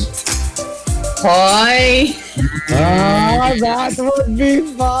current. Hoy! That would be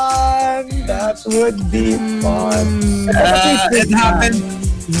fun! That would be fun. It happens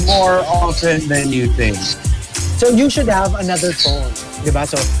more often than you think. So you should have another phone. Diba?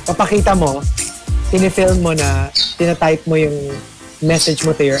 So, papakita mo, tinifilm mo na, tinatype mo yung message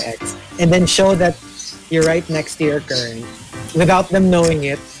mo to your ex, and then show that you're right next to your current without them knowing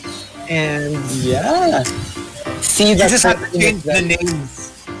it. And yeah. See that. You just have to change the names.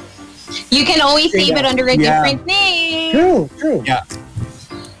 You can always save it under a different name. True. Yeah.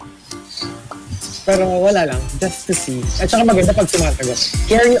 Pero wala lang, just to see. At saka maganda pag sumatagot.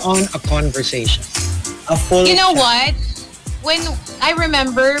 Carry on a conversation. A full You know what? When I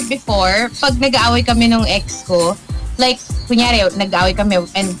remember before, pag nag-aaway kami nung ex ko, like, kunyari, nag-aaway kami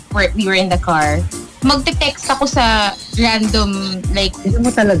and we were in the car, magte-text ako sa random, like... Hindi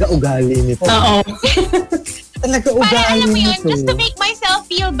mo talaga ugali nito. Oo. Talaga ugali para alam mo yun, nito. just to make myself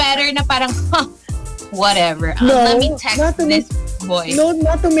feel better na parang, whatever. Let me text this boy. No,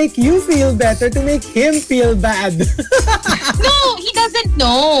 not to make you feel better, to make him feel bad. No, he doesn't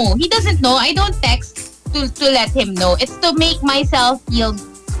know. He doesn't know. I don't text to let him know. It's to make myself feel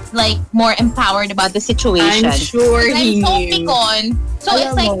like more empowered about the situation. I'm sure he I'm so knew. pikon. So Alam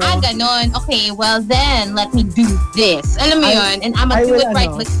it's like, mo, ganon. Okay, well then, let me do this. Alam mo yun? And I'm I gonna do will, it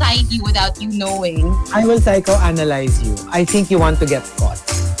right beside you without you knowing. I will psychoanalyze you. I think you want to get caught.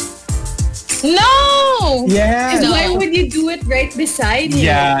 No! Yes. No. Why would you do it right beside him?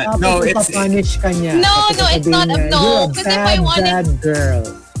 Yeah, Tapos no, it's ipapunish ka niya. No, Tapos no, it's not sasabihin niya, no. You're a Because if I wanted- bad girl.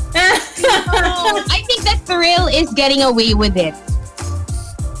 No. I think the thrill is getting away with it.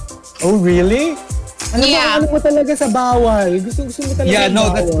 Oh, really? Yeah. Ano mo talaga sa bawal? Gusto mo talaga yeah, sa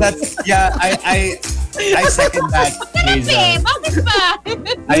no, bawal. that's yeah. I second that. Kasi, Hazel. bakit ba?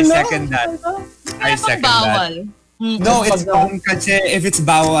 I second that. I Pang second that. bawal. No, it's fun kasi if it's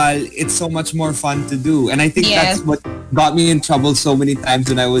bawal, it's so much more fun to do. And I think Yes. that's what got me in trouble so many times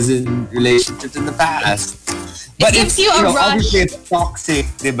when I was in relationships in the past. But gives it's, you a rush. obviously it's toxic,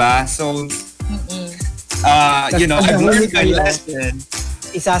 diba? So, I've Pag learned my kayo, lesson.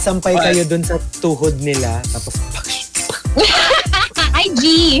 Isasampay But- kayo dun sa tuhod nila. Tapos, Ay,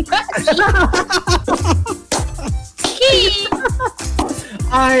 G.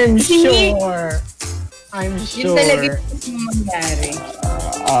 I'm sure. I'm Yun talaga sure. yung mangyari.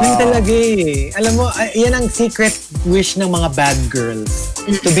 Yun talaga eh. Alam mo, yan ang secret wish ng mga bad girls.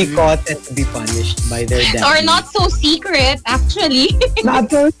 To be caught and to be punished by their dad. Or not so secret, actually.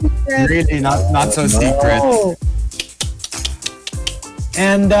 Not so secret. Really, not so secret. No.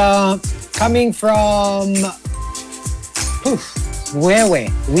 And coming from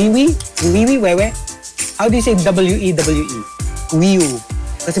Wewe. Wiwi, Wewe. How do you say W-E-W-E? Wiu.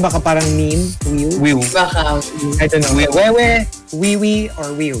 Kasi baka parang meme. Wiu. Baka. I don't know. Wewe, Wiwi,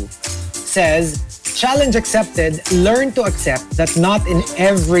 or Wiu. Says, challenge accepted. Learn to accept that not in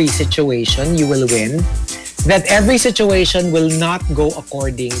every situation you will win. That every situation will not go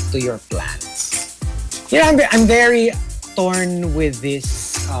according to your plans. You know, I'm very torn with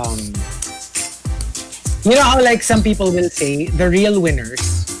this. You know how like some people will say the real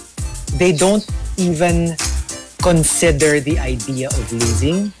winners, they don't even consider the idea of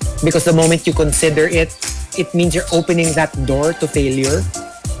losing, because the moment you consider it, it means you're opening that door to failure.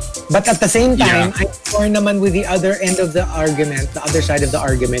 But at the same time, I'm torn naman with the other end of the argument, the other side of the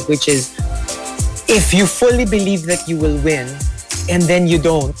argument, which is if you fully believe that you will win and then you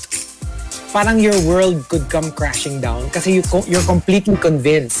don't, parang your world could come crashing down kasi you're completely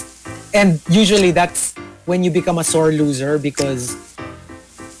convinced. And usually that's when you become a sore loser, because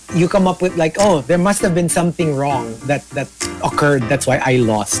you come up with like, oh, there must have been something wrong that occurred. That's why I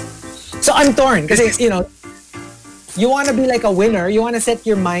lost. So I'm torn because, you know, you want to be like a winner. You want to set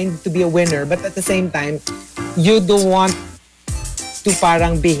your mind to be a winner. But at the same time, you don't want to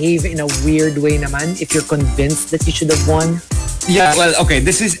parang behave in a weird way naman if you're convinced that you should have won. Yeah, well, okay.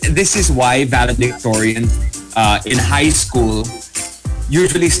 This is why valedictorians in high school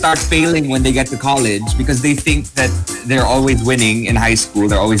usually start failing when they get to college, because they think that they're always winning in high school.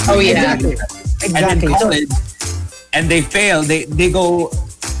 They're always winning. Exactly. And in college, and they fail, they go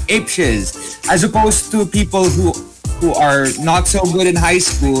apeshiz, as opposed to people who are not so good in high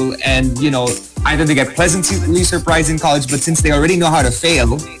school, and you know, either they get pleasantly surprised in college, but since they already know how to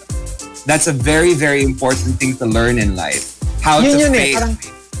fail, that's a very, very important thing to learn in life. How to fail. Parang,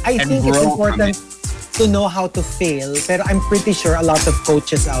 I think it's important to know how to fail, pero I'm pretty sure a lot of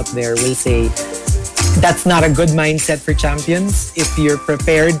coaches out there will say that's not a good mindset for champions. If you're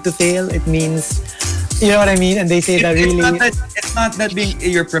prepared to fail, it means, you know what I mean? And they say that really... It's not that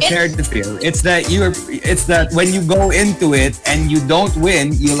you're prepared to fail. It's that when you go into it and you don't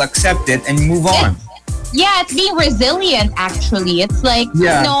win, you'll accept it and move on. Yeah, it's being resilient, actually. It's like,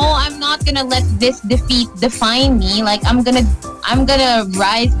 no, I'm not gonna let this defeat define me. Like, I'm gonna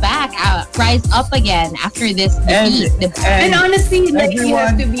rise up again after this defeat. And honestly, like, you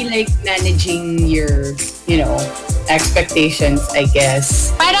have to be like managing your, you know, expectations, I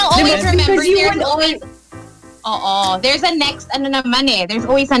guess. But I don't always remember there's a next, there's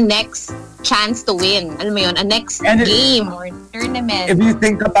always a next chance to win. Alam mo yun, a next game or tournament. If you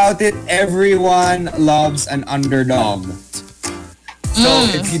think about it, everyone loves an underdog. So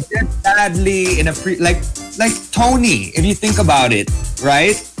if you did badly in a like Tony, if you think about it,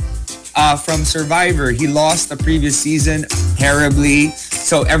 right? From Survivor, he lost the previous season terribly.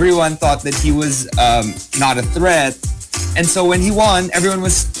 So everyone thought that he was not a threat. And so when he won, everyone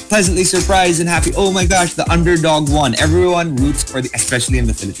was pleasantly surprised and happy. Oh my gosh, the underdog won. Everyone roots for especially in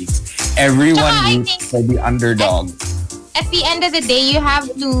the Philippines, everyone roots for the underdog. At the end of the day, you have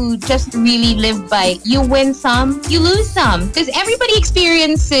to just really live by, you win some, you lose some. Because everybody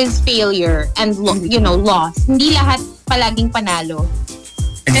experiences failure and loss. Hindi lahat palaging panalo.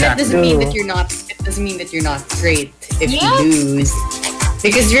 And And it doesn't mean that you're not. It doesn't mean that you're not great if you lose.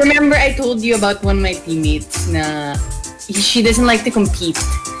 Because remember, I told you about one of my teammates. Na she doesn't like to compete.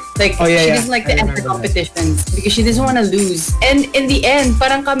 Like she doesn't like to enter competitions because she doesn't want to lose. And in the end,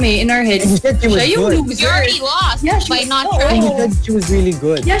 parang kami in our heads, siya yung loser. You already lost by not trying. You said she was really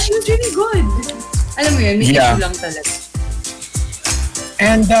good. Yeah, she was really good. Alam mo yun, may issue lang talaga.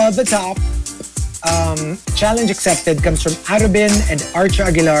 And the top challenge accepted comes from Arubin and Archer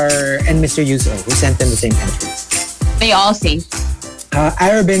Aguilar and Mr. Yuzo, who sent in the same entry. They all say.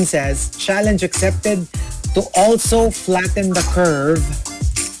 Arubin says, challenge accepted to also flatten the curve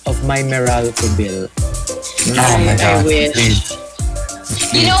of my Meralco bill. I wish.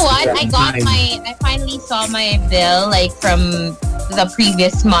 You know what? I finally saw my bill like from the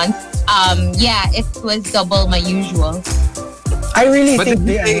previous month. Yeah, it was double my usual. I really think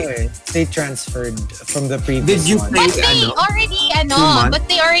they transferred from the previous one. But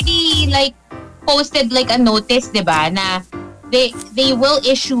they already like posted like a notice, diba, na they will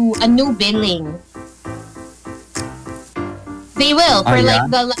issue a new billing. They will for like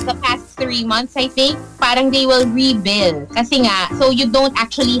the past 3 months, I think. Parang they will rebill. Kasi nga, so you don't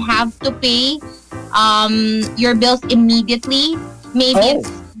actually have to pay your bills immediately. Maybe it's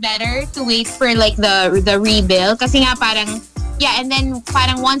better to wait for like the rebill. Kasi nga parang and then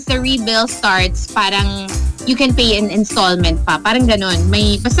parang once the rebill starts, parang you can pay in installment pa. Parang ganun.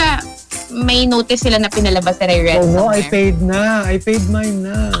 May notice sila na pinalabas na I-read no, somewhere. I paid na. I paid mine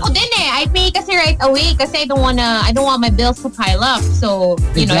na. Ako din I pay kasi right away kasi I don't want my bills to pile up. So,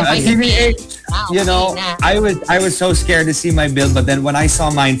 you know, if I can pay, you know, I was so scared to see my bill, but then when I saw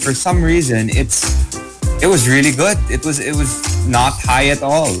mine, for some reason, it was really good. It was not high at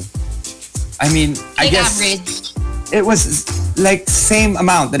all. I mean, I guess average. It was like same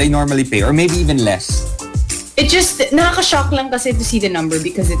amount that I normally pay, or maybe even less. It just nakaka-shock lang kasi to see the number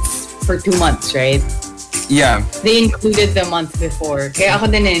because it's for 2 months, right? Yeah. They included the month before. Kaya ako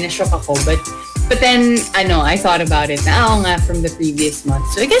din na-shock ako. But then, I thought about it. Nga from the previous month.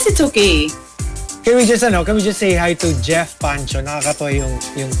 So I guess it's okay. Can we just say hi to Jeff Pancho? Nakakatawa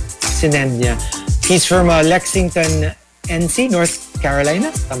yung sinend niya. He's from Lexington, NC, North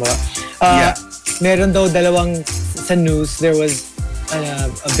Carolina. Tama ba? Meron daw dalawang sa news. There was a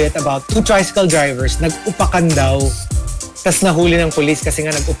bit about 2 tricycle drivers. Nag-upakan daw. Tapos nahuli ng police kasi nga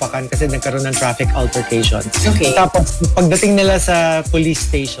nag-upakan kasi nagkaroon ng traffic altercation. Okay. Tapos pagdating nila sa police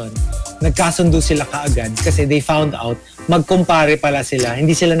station, nagkasundo sila kaagad kasi they found out magkumpare pala sila.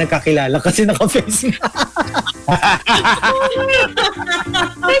 Hindi sila nagkakilala kasi naka-face mask.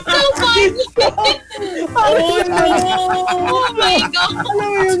 That's so funny. Oh my God. Alam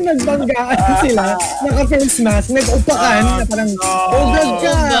mo yung nagbanggaan sila, naka-face mask, nag-upakan, na parang, drug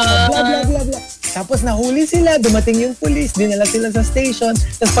ka, blah, blah, blah, blah. Tapos nahuli sila, dumating yung police, dinala sila sa station,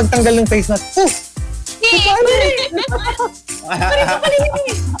 tapos pagtanggal ng face mask,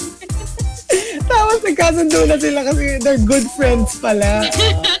 tapos nagkasundo na sila kasi they're good friends pala.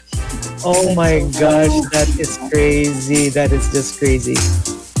 Oh my gosh, that is crazy. That is just crazy.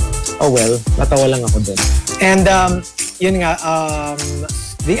 Oh well, natawa lang ako dun. And yun nga,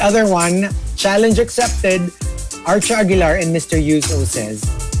 the other one, challenge accepted, Archer Aguilar and Mr. Yuzo says,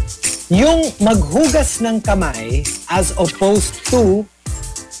 yung maghugas ng kamay as opposed to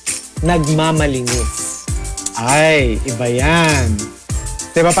nagmamalinis. Ay, iba yan.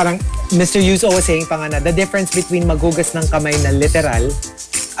 Diba parang Mr. Yuzo was saying pa nga na the difference between maghugas ng kamay na literal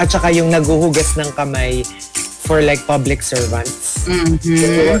at saka yung naghuhugas ng kamay for like public servants.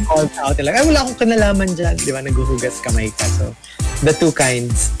 They were called out. Like, ay, wala akong kinalaman dyan. Di ba? Naghuhugas kamay ka. So, the 2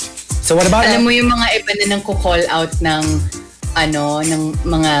 kinds. So, what about... Alam mo yung mga iba na nang call out ng ng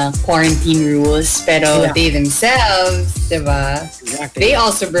mga quarantine rules, pero they themselves, diba? Exactly. They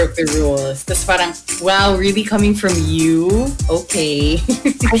also broke the rules. Tapos parang, wow, really coming from you? Okay.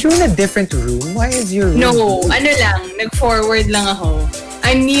 Are you in a different room? Why is your room? No, nag-forward lang ako.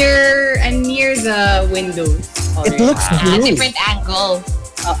 I'm near the window. It looks blue. Different angle.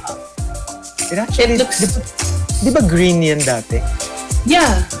 It actually looks... Di ba green yan dati?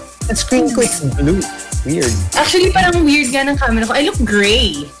 Yeah. The screen ko, it's blue. Weird. Actually, parang weird nga ng camera ko. I look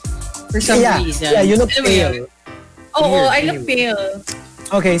gray for some reason. Yeah, you look pale. Oh, I look pale.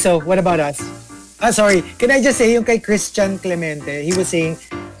 Okay, so what about us? Sorry. Can I just say yung kay Christian Clemente, he was saying,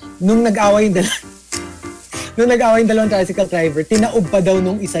 nung nag-away yung dalawang tricycle driver, tinaob pa daw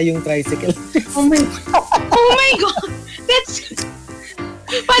nung isa yung tricycle. Oh my God! That's...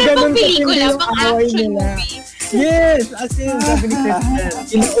 Parang pang pelikula, pang action movie. Yes! As in, sabi ni Christian,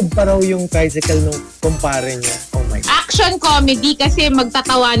 tinaob pa raw yung tricycle nung kumpare niya. Oh my God. Action comedy kasi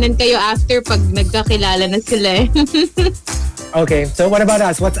magtatawanan kayo after pag nagkakilala na sila. Okay, so what about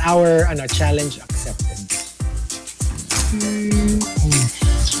us? What's our challenge accepted?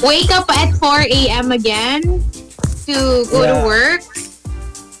 Wake up at 4 a.m. again to go to work.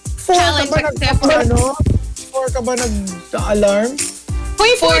 4 Challenge ka ba accepted. 4 ka ba nag-alarm?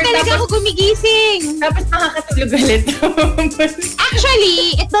 Hoy, 4 talaga tapos- ako gumigising. Tapos makakatulog ulit.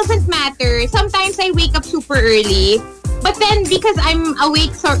 Actually, it doesn't matter. Sometimes I wake up super early. But then, because I'm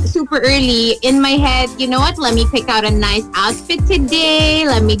awake super early, in my head, you know what? Let me pick out a nice outfit today.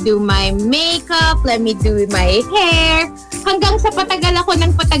 Let me do my makeup. Let me do my hair. Hanggang sa patagal ako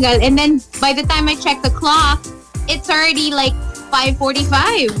ng patagal. And then, by the time I check the clock, it's already like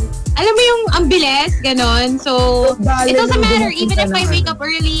 5:45. Alam mo yung ang bilis, ganon. So, it doesn't matter. Even if I wake up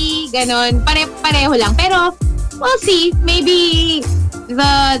early, ganon. Pareho lang. Pero, we'll see. Maybe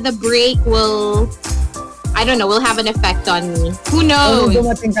the break will... I don't know, will have an effect on me. Who knows? Nung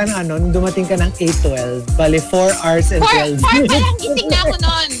dumating ka ng 8:12, bali 4 hours and 12 4 pa minutes. lang gising na ako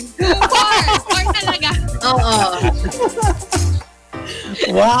nun. 4 talaga. Oo.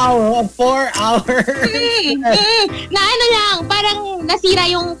 Wow, 4 hours. Na ano lang, parang nasira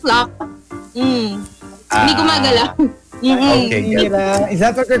yung clock. Hindi gumagalaw. Okay, good. Nasira. Is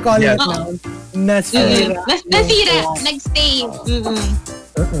that what you're calling it now? Nasira. Nasira. Nagstay.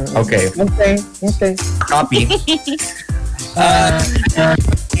 Okay. Okay. Copy.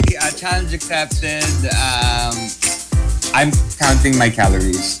 Challenge accepted. I'm counting my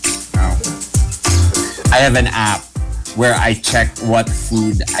calories now. I have an app where I check what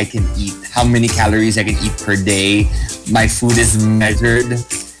food I can eat, how many calories I can eat per day. My food is measured,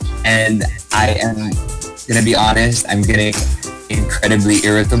 and I am gonna be honest, I'm getting incredibly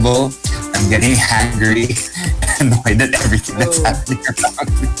irritable. I'm getting hangry, annoyed at everything that's happening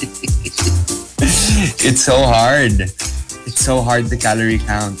around me. It's so hard. It's so hard to calorie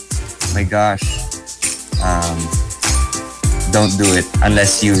count. My gosh. Don't do it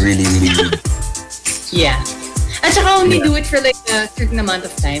unless you really, really need. Yeah. At saka only do it for like a certain amount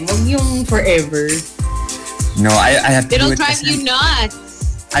of time. Huwag yung forever. No, I have to do It'll it. drive you nuts.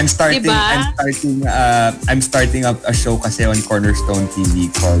 I'm starting. Diba? I'm starting up a show kasi on Cornerstone TV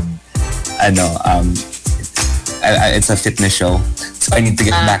called it's a fitness show. So I need to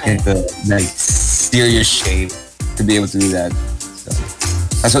get back into like serious shape to be able to do that. So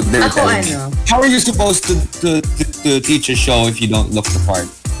that's what they were telling me. How are you supposed to teach a show if you don't look the part?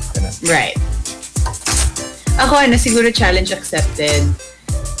 Right. Ako siguro challenge accepted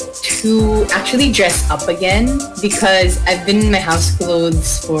to actually dress up again because I've been in my house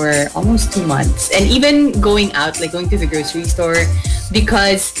clothes for almost 2 months. And even going out, like going to the grocery store,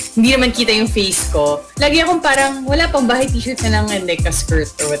 because hindi naman kita yung face ko, lagi akong parang wala pang bahay t-shirt na lang and like a skirt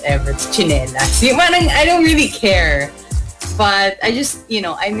or whatever. It's chinelas. Yung parang I don't really care. But I just,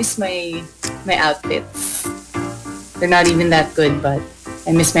 I miss my outfits. They're not even that good, but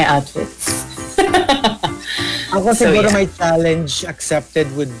I miss my outfits. Ako siguro my challenge accepted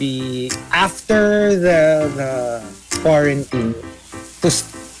would be after the quarantine to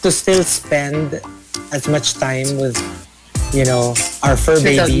still spend as much time with our fur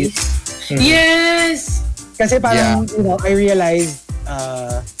babies. Yes. Kasi parang I realized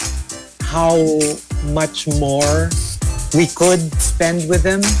how much more we could spend with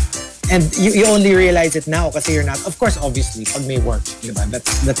them. And you only realize it now kasi you're not, of course, obviously, pag may work, diba?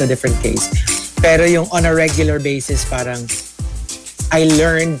 That's a different case. Pero yung on a regular basis, parang I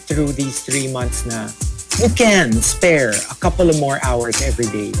learned through these 3 months na you can spare a couple of more hours every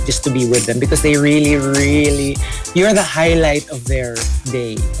day just to be with them because they really, really, you're the highlight of their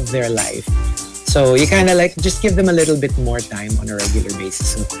day, of their life. So you kind of like just give them a little bit more time on a regular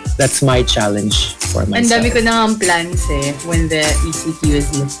basis. So that's my challenge for myself. Ang dami ko na ang plans when the ECQ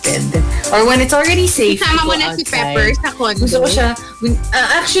is lifted. Or when it's already safe to Isama go mo na si outside. Pepper sa condo. Gusto ko siya.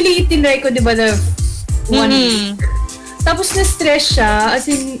 Actually, tinry ko diba the 1 week. Tapos na-stress siya.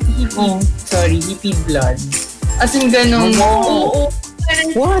 As in, he peed blood. As in, ganun. Oo.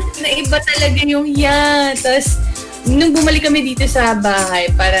 What? Naiba talaga yung Tapos, nung bumalik kami dito sa bahay,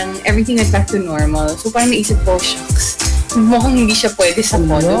 parang everything went back to normal. So parang naisip ko, shucks, mukhang hindi siya pwede sa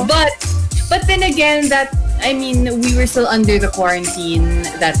condo. But then again, we were still under the quarantine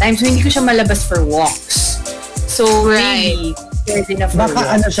that time. So hindi ko siya malabas for walks. So maybe, pwede na for baka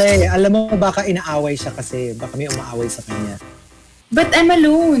walks. alam mo, baka inaaway siya kasi baka may umaaway sa kanya. But I'm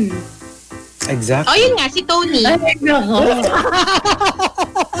alone. Exactly. Oh, yun nga, si Tony.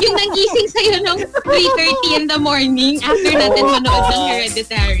 Yung nagising sa'yo nung 3:30 in the morning after natin manood ng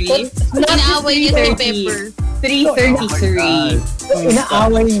Hereditary. Inaaway niya si Pepper. 3:33.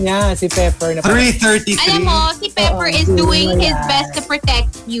 Inaaway niya si Pepper. Na 3:33. Alam mo, si Pepper is doing his best to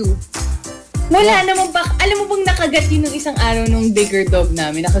protect you. Wala naman ba, alam mo bang nakagat yun nung isang araw nung bigger dog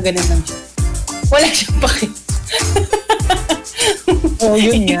namin, nakaganan lang siya. Wala siyang pakit. Oh,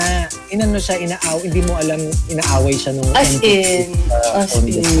 yun nga. Inano siya, hindi mo alam, inaaway siya nung... As in. Oh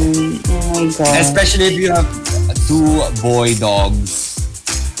my God. Especially if you have 2 boy dogs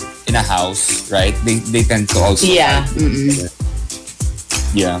in a house, right? They tend to also... Yeah.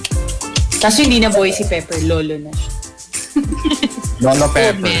 Yeah. Kaso hindi na boy si Pepper, lolo na siya. Lolo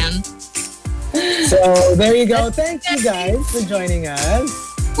Pepper. Oh, man. So, there you go. Thank you guys for joining us.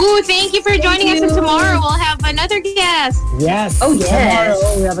 Ooh, thank you for joining us. And tomorrow we'll have another guest. Yes. Oh, yes. Tomorrow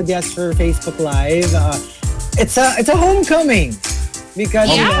we have a guest for Facebook Live. It's a homecoming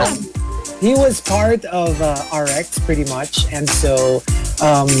because he was part of RX pretty much, and so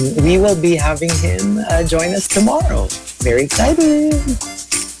we will be having him join us tomorrow. Very excited.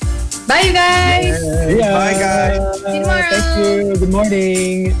 Bye, you guys. Yeah. Bye, guys. See you tomorrow. Thank you. Good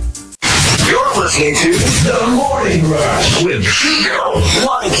morning. You're listening to The Morning Rush with Chico,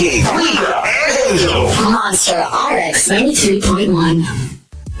 Markki, Rica, and Hazel. Monster RX 93.1.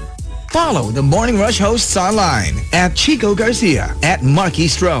 Follow the Morning Rush hosts online at Chico Garcia, at Markki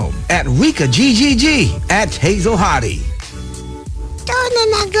Strome, at Rica GGG, at Hazel Hottie. Tune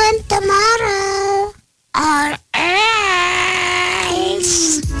in again tomorrow. RX.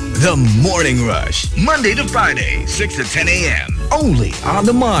 The Morning Rush, Monday to Friday, 6 to 10 a.m. Only on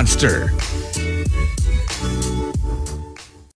the Monster.